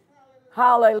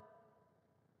 Hallelujah.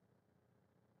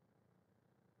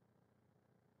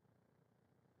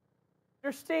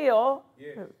 Mr. Steele,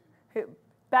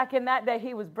 back in that day,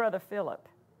 he was Brother Philip.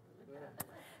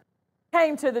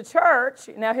 Came to the church.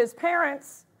 Now, his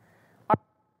parents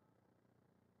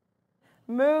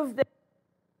moved the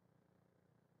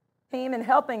team and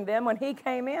helping them. When he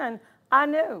came in, I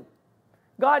knew.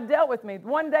 God dealt with me.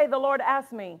 One day, the Lord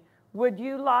asked me, would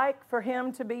you like for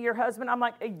him to be your husband? I'm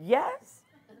like, yes.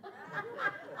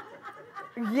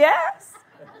 Yes.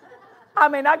 I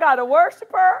mean, I got a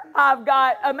worshiper. I've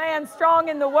got a man strong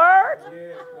in the Word.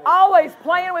 Always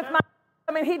playing with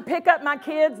he'd pick up my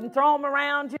kids and throw them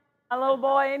around. My little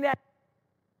boy. And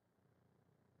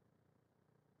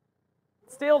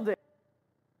still do.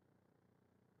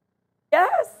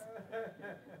 Yes.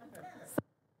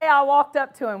 So I walked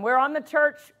up to him. We're on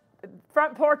the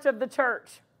front porch of the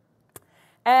church.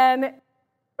 And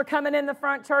we're coming in the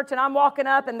front church, and I'm walking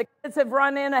up, and the kids have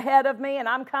run in ahead of me, and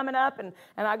I'm coming up, and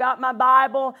I got my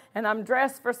Bible, and I'm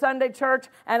dressed for Sunday church,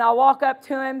 and I walk up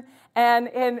to him,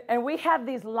 and we had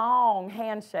these long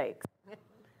handshakes.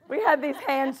 We had these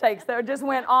handshakes that just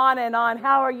went on and on.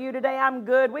 How are you today? I'm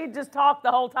good. We just talked the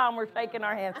whole time we're shaking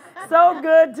our hands. So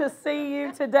good to see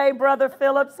you today, Brother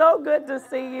Philip. So good to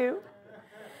see you.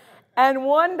 And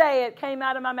one day it came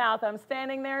out of my mouth. I'm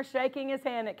standing there shaking his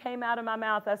hand. It came out of my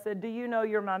mouth. I said, do you know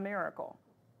you're my miracle?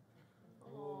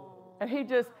 And he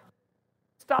just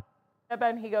stopped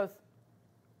and he goes,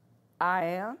 I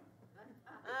am?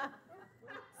 I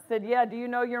said, yeah, do you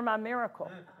know you're my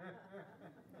miracle?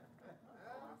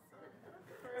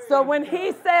 So when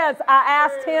he says, I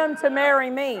asked him to marry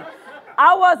me,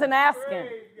 I wasn't asking.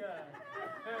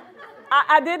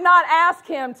 I did not ask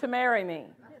him to marry me.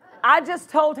 I just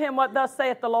told him what thus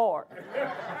saith the Lord.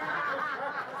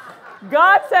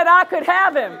 God said I could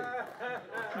have him.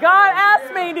 God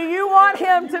asked me, do you want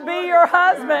him to be your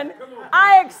husband?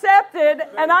 I accepted,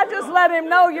 and I just let him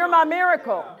know you're my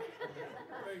miracle.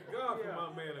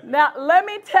 Now, let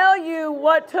me tell you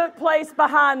what took place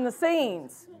behind the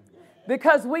scenes,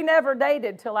 because we never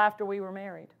dated till after we were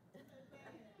married.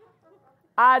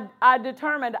 I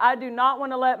determined I do not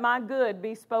want to let my good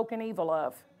be spoken evil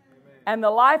of. And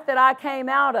the life that I came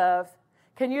out of,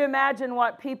 can you imagine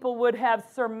what people would have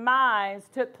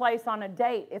surmised took place on a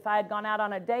date if I had gone out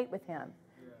on a date with him?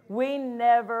 Yeah. We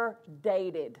never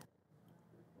dated.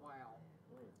 Wow.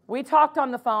 We talked on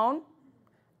the phone,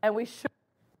 and we shook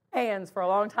hands for a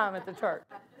long time at the church.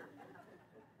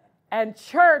 And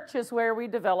church is where we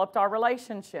developed our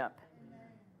relationship.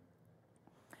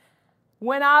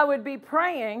 When I would be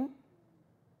praying,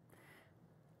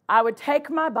 I would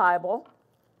take my Bible,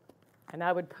 and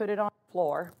I would put it on the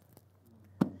floor,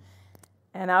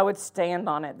 and I would stand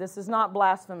on it. This is not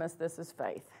blasphemous, this is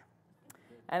faith.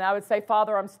 And I would say,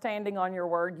 Father, I'm standing on your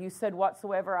word. You said,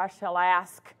 whatsoever I shall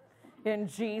ask in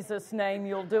Jesus' name,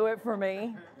 you'll do it for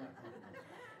me.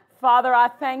 Father, I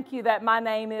thank you that my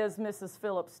name is Mrs.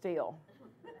 Philip Steele.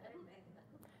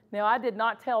 Now, I did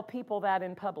not tell people that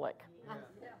in public.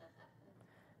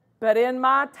 But in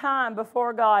my time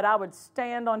before God, I would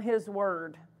stand on His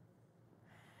word.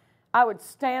 I would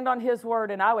stand on His word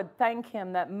and I would thank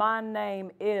Him that my name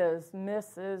is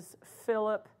Mrs.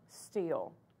 Philip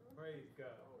Steele. Praise God.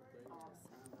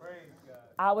 Praise God.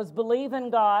 I was believing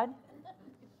God.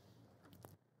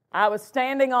 I was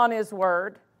standing on His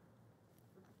word.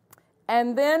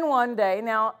 And then one day,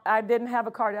 now I didn't have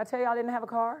a car. Did I tell you I didn't have a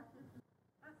car?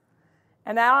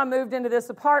 And now I moved into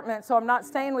this apartment, so I'm not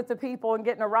staying with the people and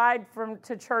getting a ride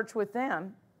to church with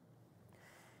them.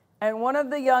 And one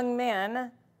of the young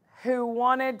men who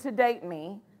wanted to date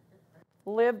me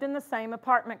lived in the same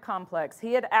apartment complex.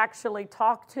 He had actually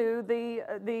talked to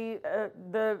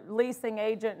the leasing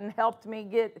agent and helped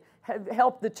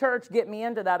the church get me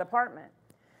into that apartment.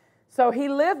 So he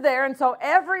lived there, and so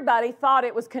everybody thought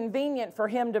it was convenient for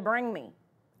him to bring me.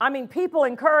 I mean, people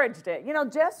encouraged it. You know,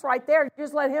 Jeff's right there.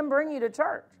 Just let him bring you to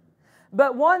church.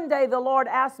 But one day the Lord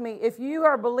asked me, if you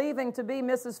are believing to be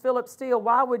Mrs. Philip Steele,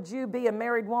 why would you be a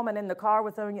married woman in the car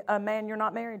with a man you're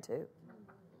not married to?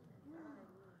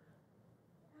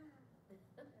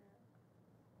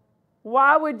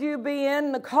 Why would you be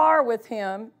in the car with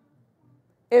him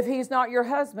if he's not your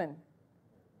husband?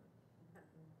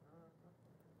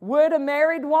 Would a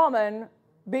married woman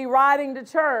be riding to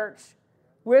church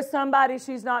with somebody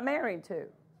she's not married to?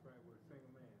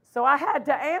 So I had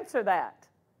to answer that.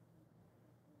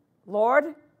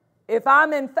 Lord, if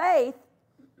I'm in faith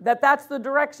that that's the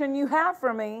direction you have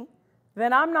for me,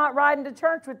 then I'm not riding to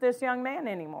church with this young man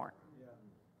anymore.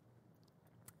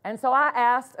 And so I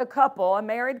asked a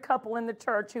married couple in the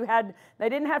church they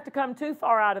didn't have to come too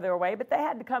far out of their way, but they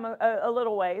had to come a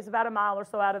little ways, about a mile or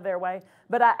so out of their way.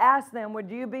 But I asked them, would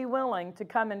you be willing to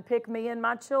come and pick me and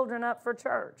my children up for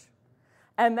church?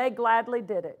 And they gladly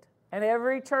did it. And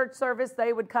every church service,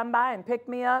 they would come by and pick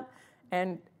me up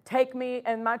and take me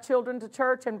and my children to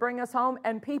church and bring us home.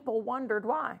 And people wondered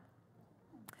why.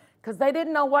 Because they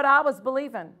didn't know what I was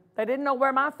believing. They didn't know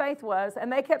where my faith was.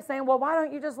 And they kept saying, well, why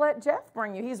don't you just let Jeff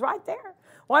bring you? He's right there.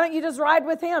 Why don't you just ride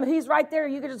with him? He's right there.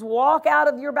 You could just walk out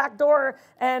of your back door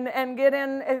and get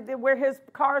in where his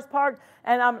car is parked.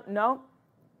 And nope.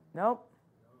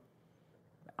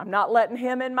 I'm not letting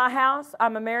him in my house.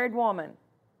 I'm a married woman.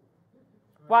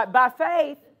 Why? By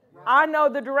faith, I know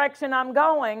the direction I'm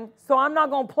going, so I'm not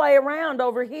going to play around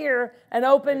over here and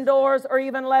open doors or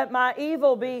even let my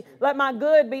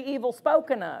good be evil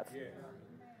spoken of.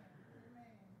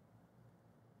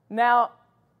 Now,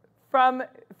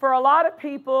 for a lot of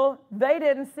people, they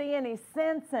didn't see any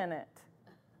sense in it.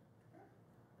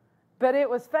 But it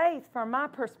was faith from my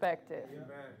perspective. Amen.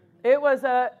 It was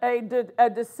a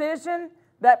decision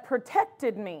that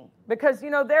protected me. Because,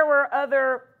 there were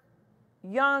other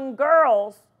young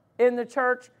girls in the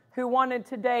church who wanted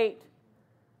to date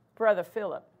Brother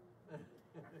Philip.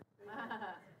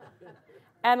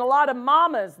 And a lot of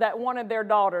mamas that wanted their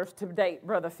daughters to date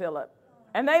Brother Philip.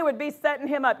 And they would be setting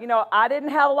him up. I didn't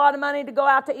have a lot of money to go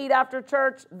out to eat after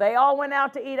church. They all went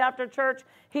out to eat after church.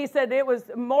 He said it was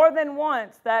more than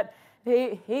once that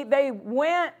they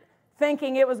went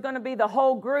thinking it was going to be the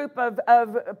whole group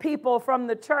of people from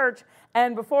the church.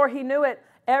 And before he knew it,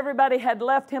 everybody had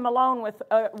left him alone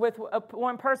with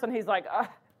one person. He's like,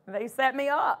 they set me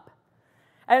up.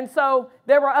 And so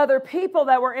there were other people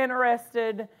that were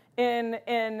interested in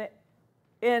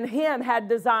him, had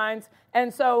designs.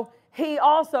 And so he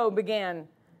also began,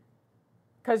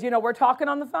 because, we're talking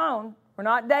on the phone. We're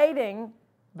not dating,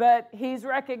 but he's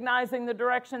recognizing the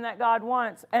direction that God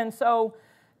wants. And so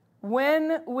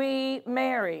when we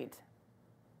married,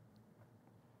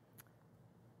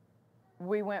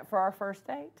 we went for our first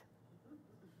date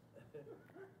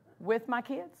with my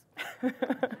kids.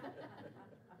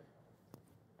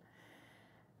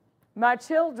 My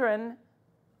children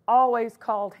always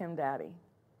called him Daddy.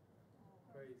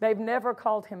 They've never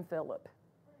called him Philip.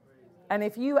 And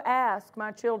if you ask my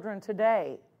children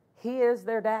today, he is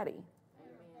their daddy.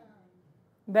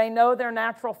 They know their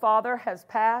natural father has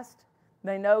passed.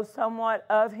 They know somewhat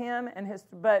of him,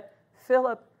 but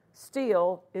Philip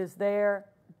Steele is their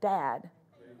dad.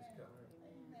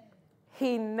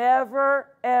 He never,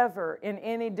 ever, in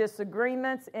any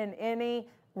disagreements, in any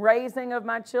raising of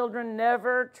my children,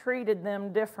 never treated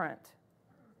them different.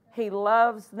 He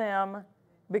loves them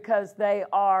because they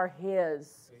are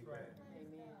his.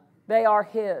 They are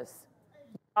his.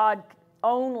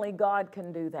 Only God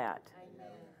can do that.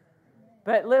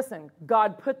 But listen,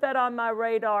 God put that on my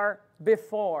radar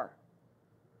before.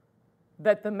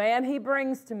 That the man He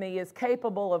brings to me is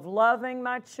capable of loving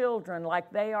my children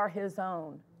like they are His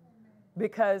own.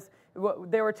 Because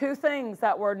there were two things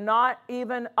that were not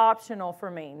even optional for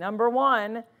me. Number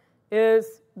one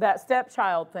is that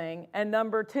stepchild thing. And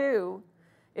number two,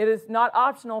 it is not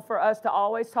optional for us to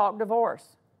always talk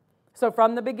divorce. So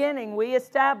from the beginning, we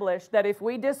established that if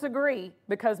we disagree,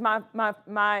 because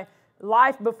my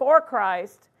life before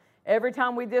Christ, every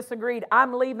time we disagreed,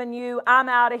 I'm leaving you, I'm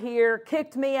out of here,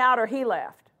 kicked me out, or he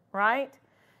left, right?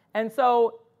 And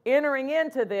so entering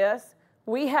into this,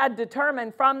 we had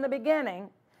determined from the beginning,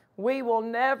 we will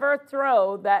never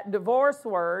throw that divorce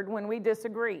word when we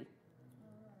disagree.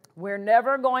 We're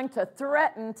never going to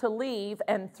threaten to leave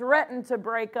and threaten to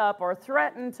break up or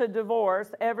threaten to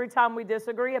divorce every time we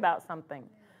disagree about something.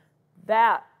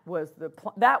 That was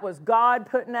God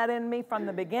putting that in me from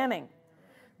the beginning.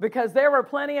 Because there were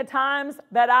plenty of times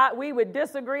that we would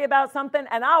disagree about something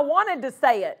and I wanted to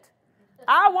say it.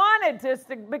 I wanted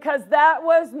to, because that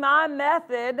was my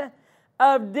method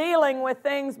of dealing with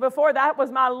things before. That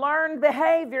was my learned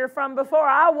behavior from before.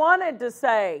 I wanted to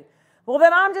say, well,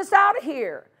 then I'm just out of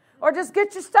here. Or just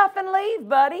get your stuff and leave,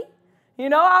 buddy. You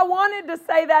know, I wanted to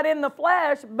say that in the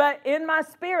flesh, but in my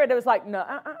spirit, it was like, no,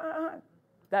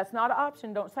 that's not an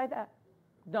option. Don't say that.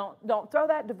 Don't throw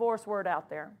that divorce word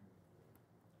out there.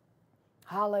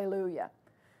 Hallelujah.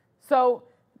 So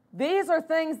these are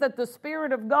things that the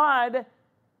Spirit of God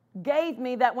gave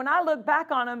me that when I look back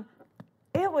on them,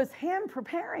 it was Him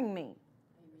preparing me.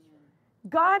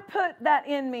 God put that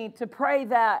in me to pray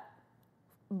that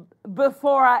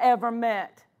before I ever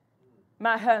met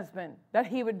my husband, that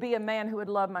he would be a man who would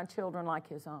love my children like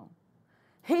his own.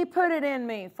 He put it in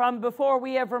me from before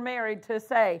we ever married to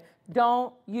say,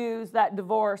 don't use that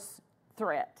divorce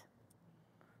threat.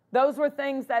 Those were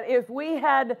things that if we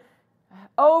had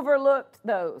overlooked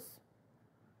those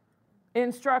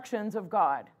instructions of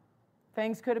God,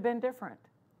 things could have been different.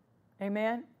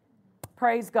 Amen?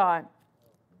 Praise God.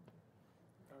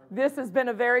 This has been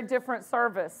a very different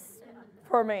service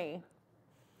for me.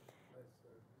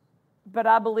 But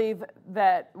I believe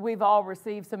that we've all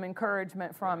received some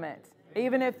encouragement from it.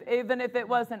 Even if it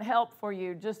wasn't help for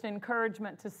you, just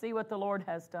encouragement to see what the Lord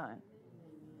has done.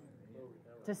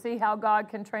 To see how God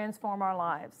can transform our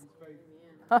lives.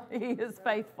 He is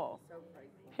faithful.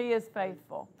 He is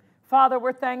faithful. Father,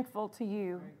 we're thankful to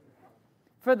you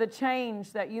for the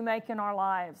change that you make in our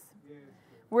lives.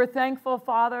 We're thankful,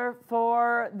 Father,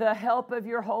 for the help of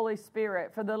your Holy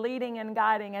Spirit, for the leading and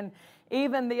guiding, and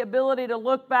even the ability to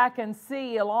look back and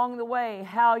see along the way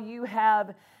how you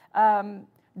have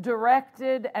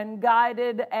directed and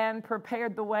guided and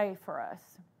prepared the way for us.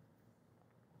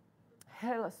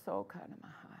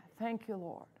 Thank you,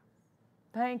 Lord.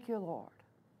 Thank you, Lord.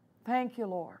 Thank you,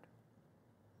 Lord.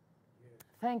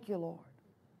 Thank you, Lord.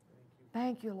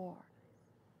 Thank you, Lord.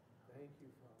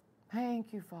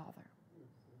 Thank you, Father.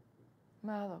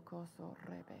 Malakoso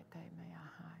rebete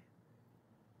meahai.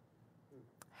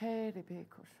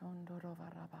 Heribiko shondorova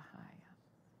rabahaya.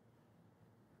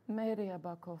 Meria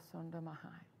bako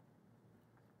sondomahai.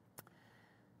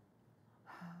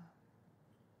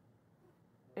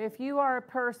 If you are a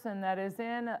person that is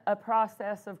in a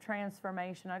process of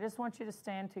transformation, I just want you to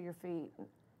stand to your feet,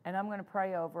 and I'm going to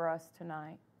pray over us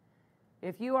tonight.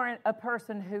 If you are a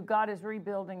person who God is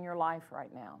rebuilding your life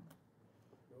right now,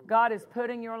 God is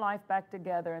putting your life back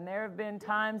together, and there have been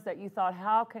times that you thought,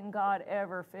 how can God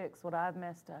ever fix what I've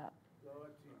messed up?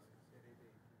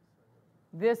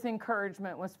 This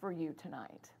encouragement was for you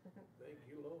tonight. Thank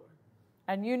you, Lord.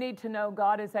 And you need to know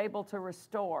God is able to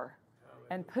restore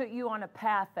and put you on a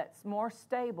path that's more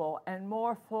stable and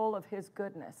more full of His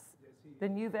goodness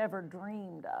than you've ever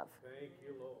dreamed of. Thank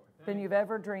you, Lord. Than you've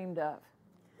ever dreamed of.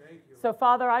 Thank you, So,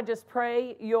 Father, I just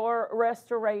pray your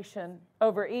restoration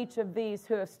over each of these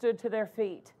who have stood to their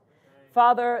feet.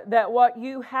 Father, that what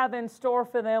you have in store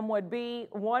for them would be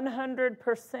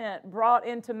 100% brought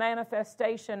into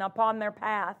manifestation upon their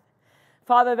path.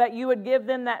 Father, that you would give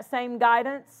them that same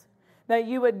guidance, that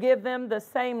you would give them the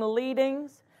same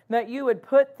leadings, that you would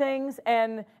put things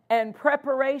and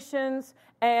preparations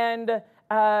and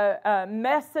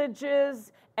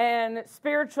messages and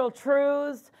spiritual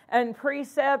truths and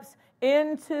precepts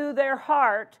into their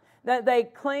heart that they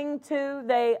cling to,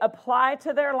 they apply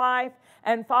to their life.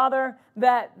 And Father,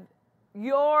 that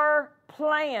your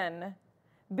plan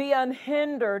be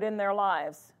unhindered in their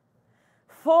lives.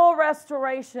 Full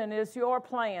restoration is your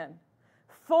plan.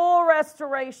 Full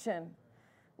restoration.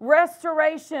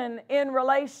 Restoration in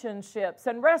relationships,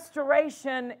 and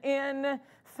restoration in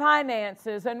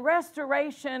finances, and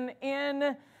restoration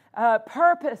in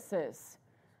purposes,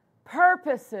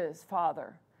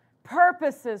 Father,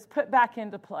 purposes put back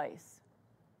into place.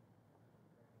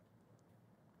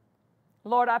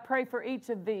 Lord, I pray for each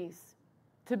of these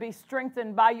to be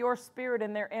strengthened by your Spirit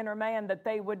in their inner man, that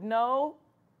they would know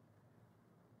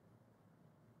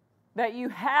that you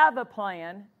have a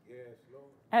plan,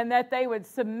 and that they would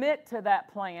submit to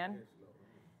that plan,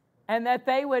 and that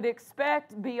they would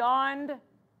expect beyond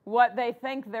what they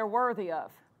think they're worthy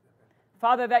of.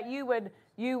 Father, that you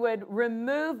would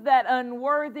remove that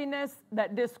unworthiness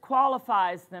that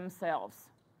disqualifies themselves,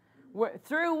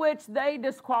 through which they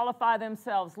disqualify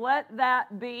themselves. Let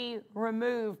that be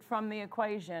removed from the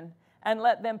equation, and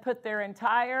let them put their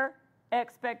entire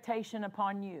expectation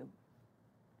upon you.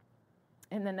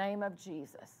 In the name of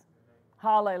Jesus.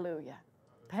 Hallelujah.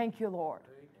 Thank you, Lord.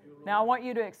 Now I want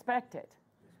you to expect it.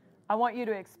 I want you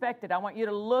to expect it. I want you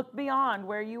to look beyond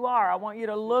where you are. I want you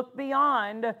to look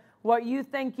beyond what you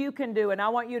think you can do. And I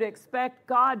want you to expect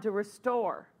God to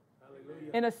restore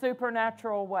in a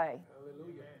supernatural way.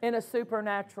 In a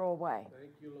supernatural way.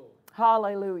 Thank you, Lord.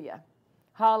 Hallelujah.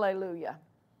 Hallelujah.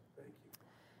 Thank you.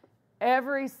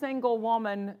 Every single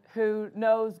woman who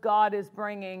knows God is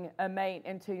bringing a mate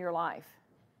into your life,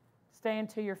 stand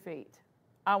to your feet.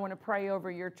 I want to pray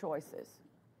over your choices.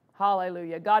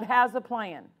 Hallelujah. God has a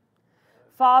plan.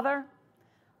 Father,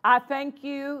 I thank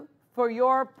you for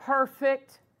your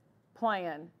perfect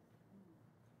plan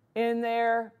in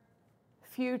their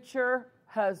future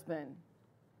husband.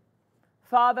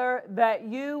 Father, that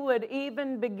you would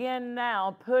even begin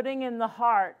now putting in the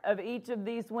heart of each of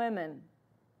these women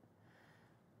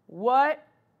what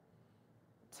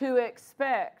to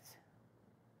expect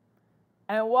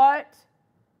and what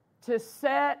to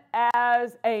set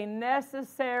as a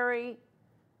necessary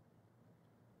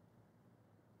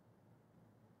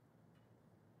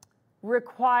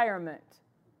requirement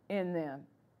in them,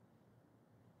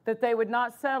 that they would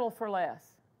not settle for less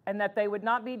and that they would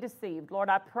not be deceived. Lord,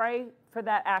 I pray for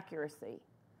that accuracy,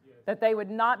 that they would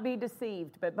not be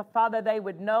deceived, but Father, they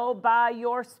would know by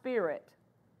your Spirit,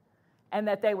 and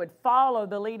that they would follow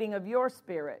the leading of your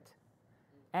Spirit.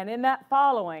 And in that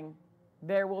following,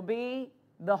 there will be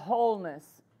the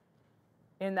wholeness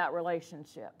in that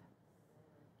relationship.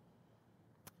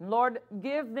 Lord,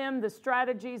 give them the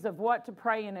strategies of what to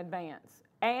pray in advance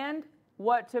and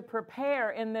what to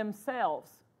prepare in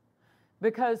themselves.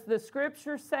 Because the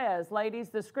Scripture says, ladies,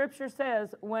 the Scripture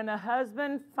says, when a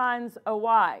husband finds a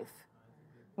wife,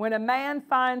 when a man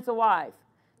finds a wife,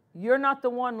 you're not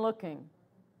the one looking.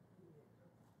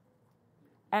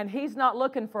 And he's not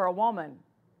looking for a woman.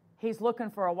 He's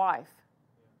looking for a wife.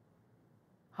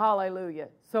 Hallelujah.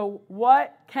 So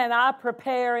what can I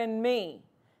prepare in me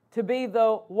to be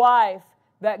the wife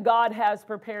that God has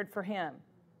prepared for him?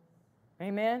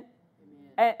 Amen?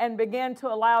 And begin to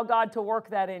allow God to work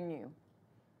that in you.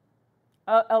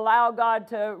 Allow God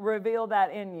to reveal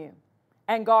that in you.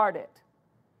 And guard it.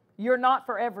 You're not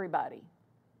for everybody.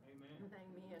 Amen.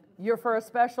 You're for a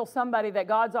special somebody that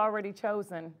God's already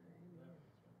chosen.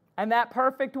 And that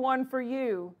perfect one for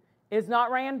you is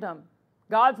not random.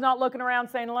 God's not looking around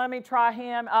saying, let me try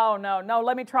him. Oh, no,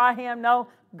 let me try him. No,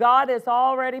 God has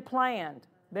already planned.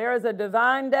 There is a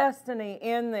divine destiny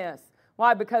in this.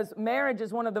 Why? Because marriage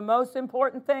is one of the most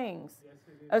important things,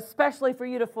 especially for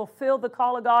you to fulfill the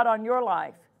call of God on your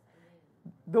life.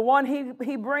 The one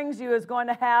he brings you is going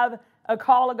to have a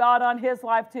call of God on his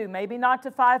life too. Maybe not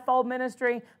to fivefold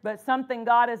ministry, but something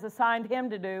God has assigned him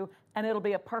to do, and it'll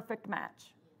be a perfect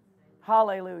match.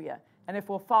 Hallelujah. And if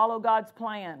we'll follow God's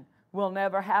plan, we'll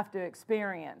never have to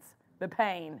experience the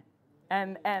pain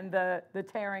and the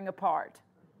tearing apart.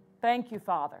 Thank you,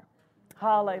 Father.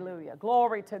 Hallelujah.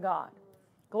 Glory to God.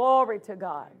 Glory to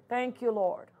God. Thank you,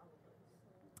 Lord.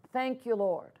 Thank you,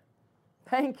 Lord.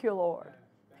 Thank you, Lord.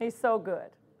 He's so good.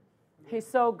 He's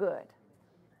so good.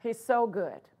 He's so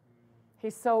good.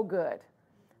 He's so good.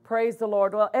 Praise the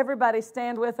Lord. Well, everybody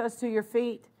stand with us to your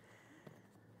feet.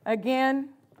 Again,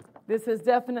 this has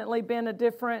definitely been a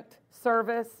different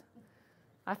service.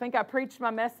 I think I preached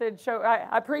my message.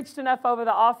 I preached enough over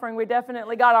the offering. We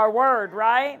definitely got our word,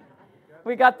 right?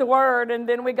 We got the word, and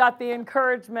then we got the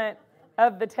encouragement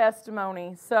of the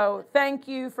testimony. So thank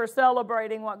you for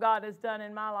celebrating what God has done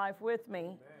in my life with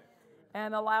me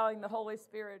and allowing the Holy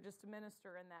Spirit just to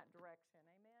minister in that direction.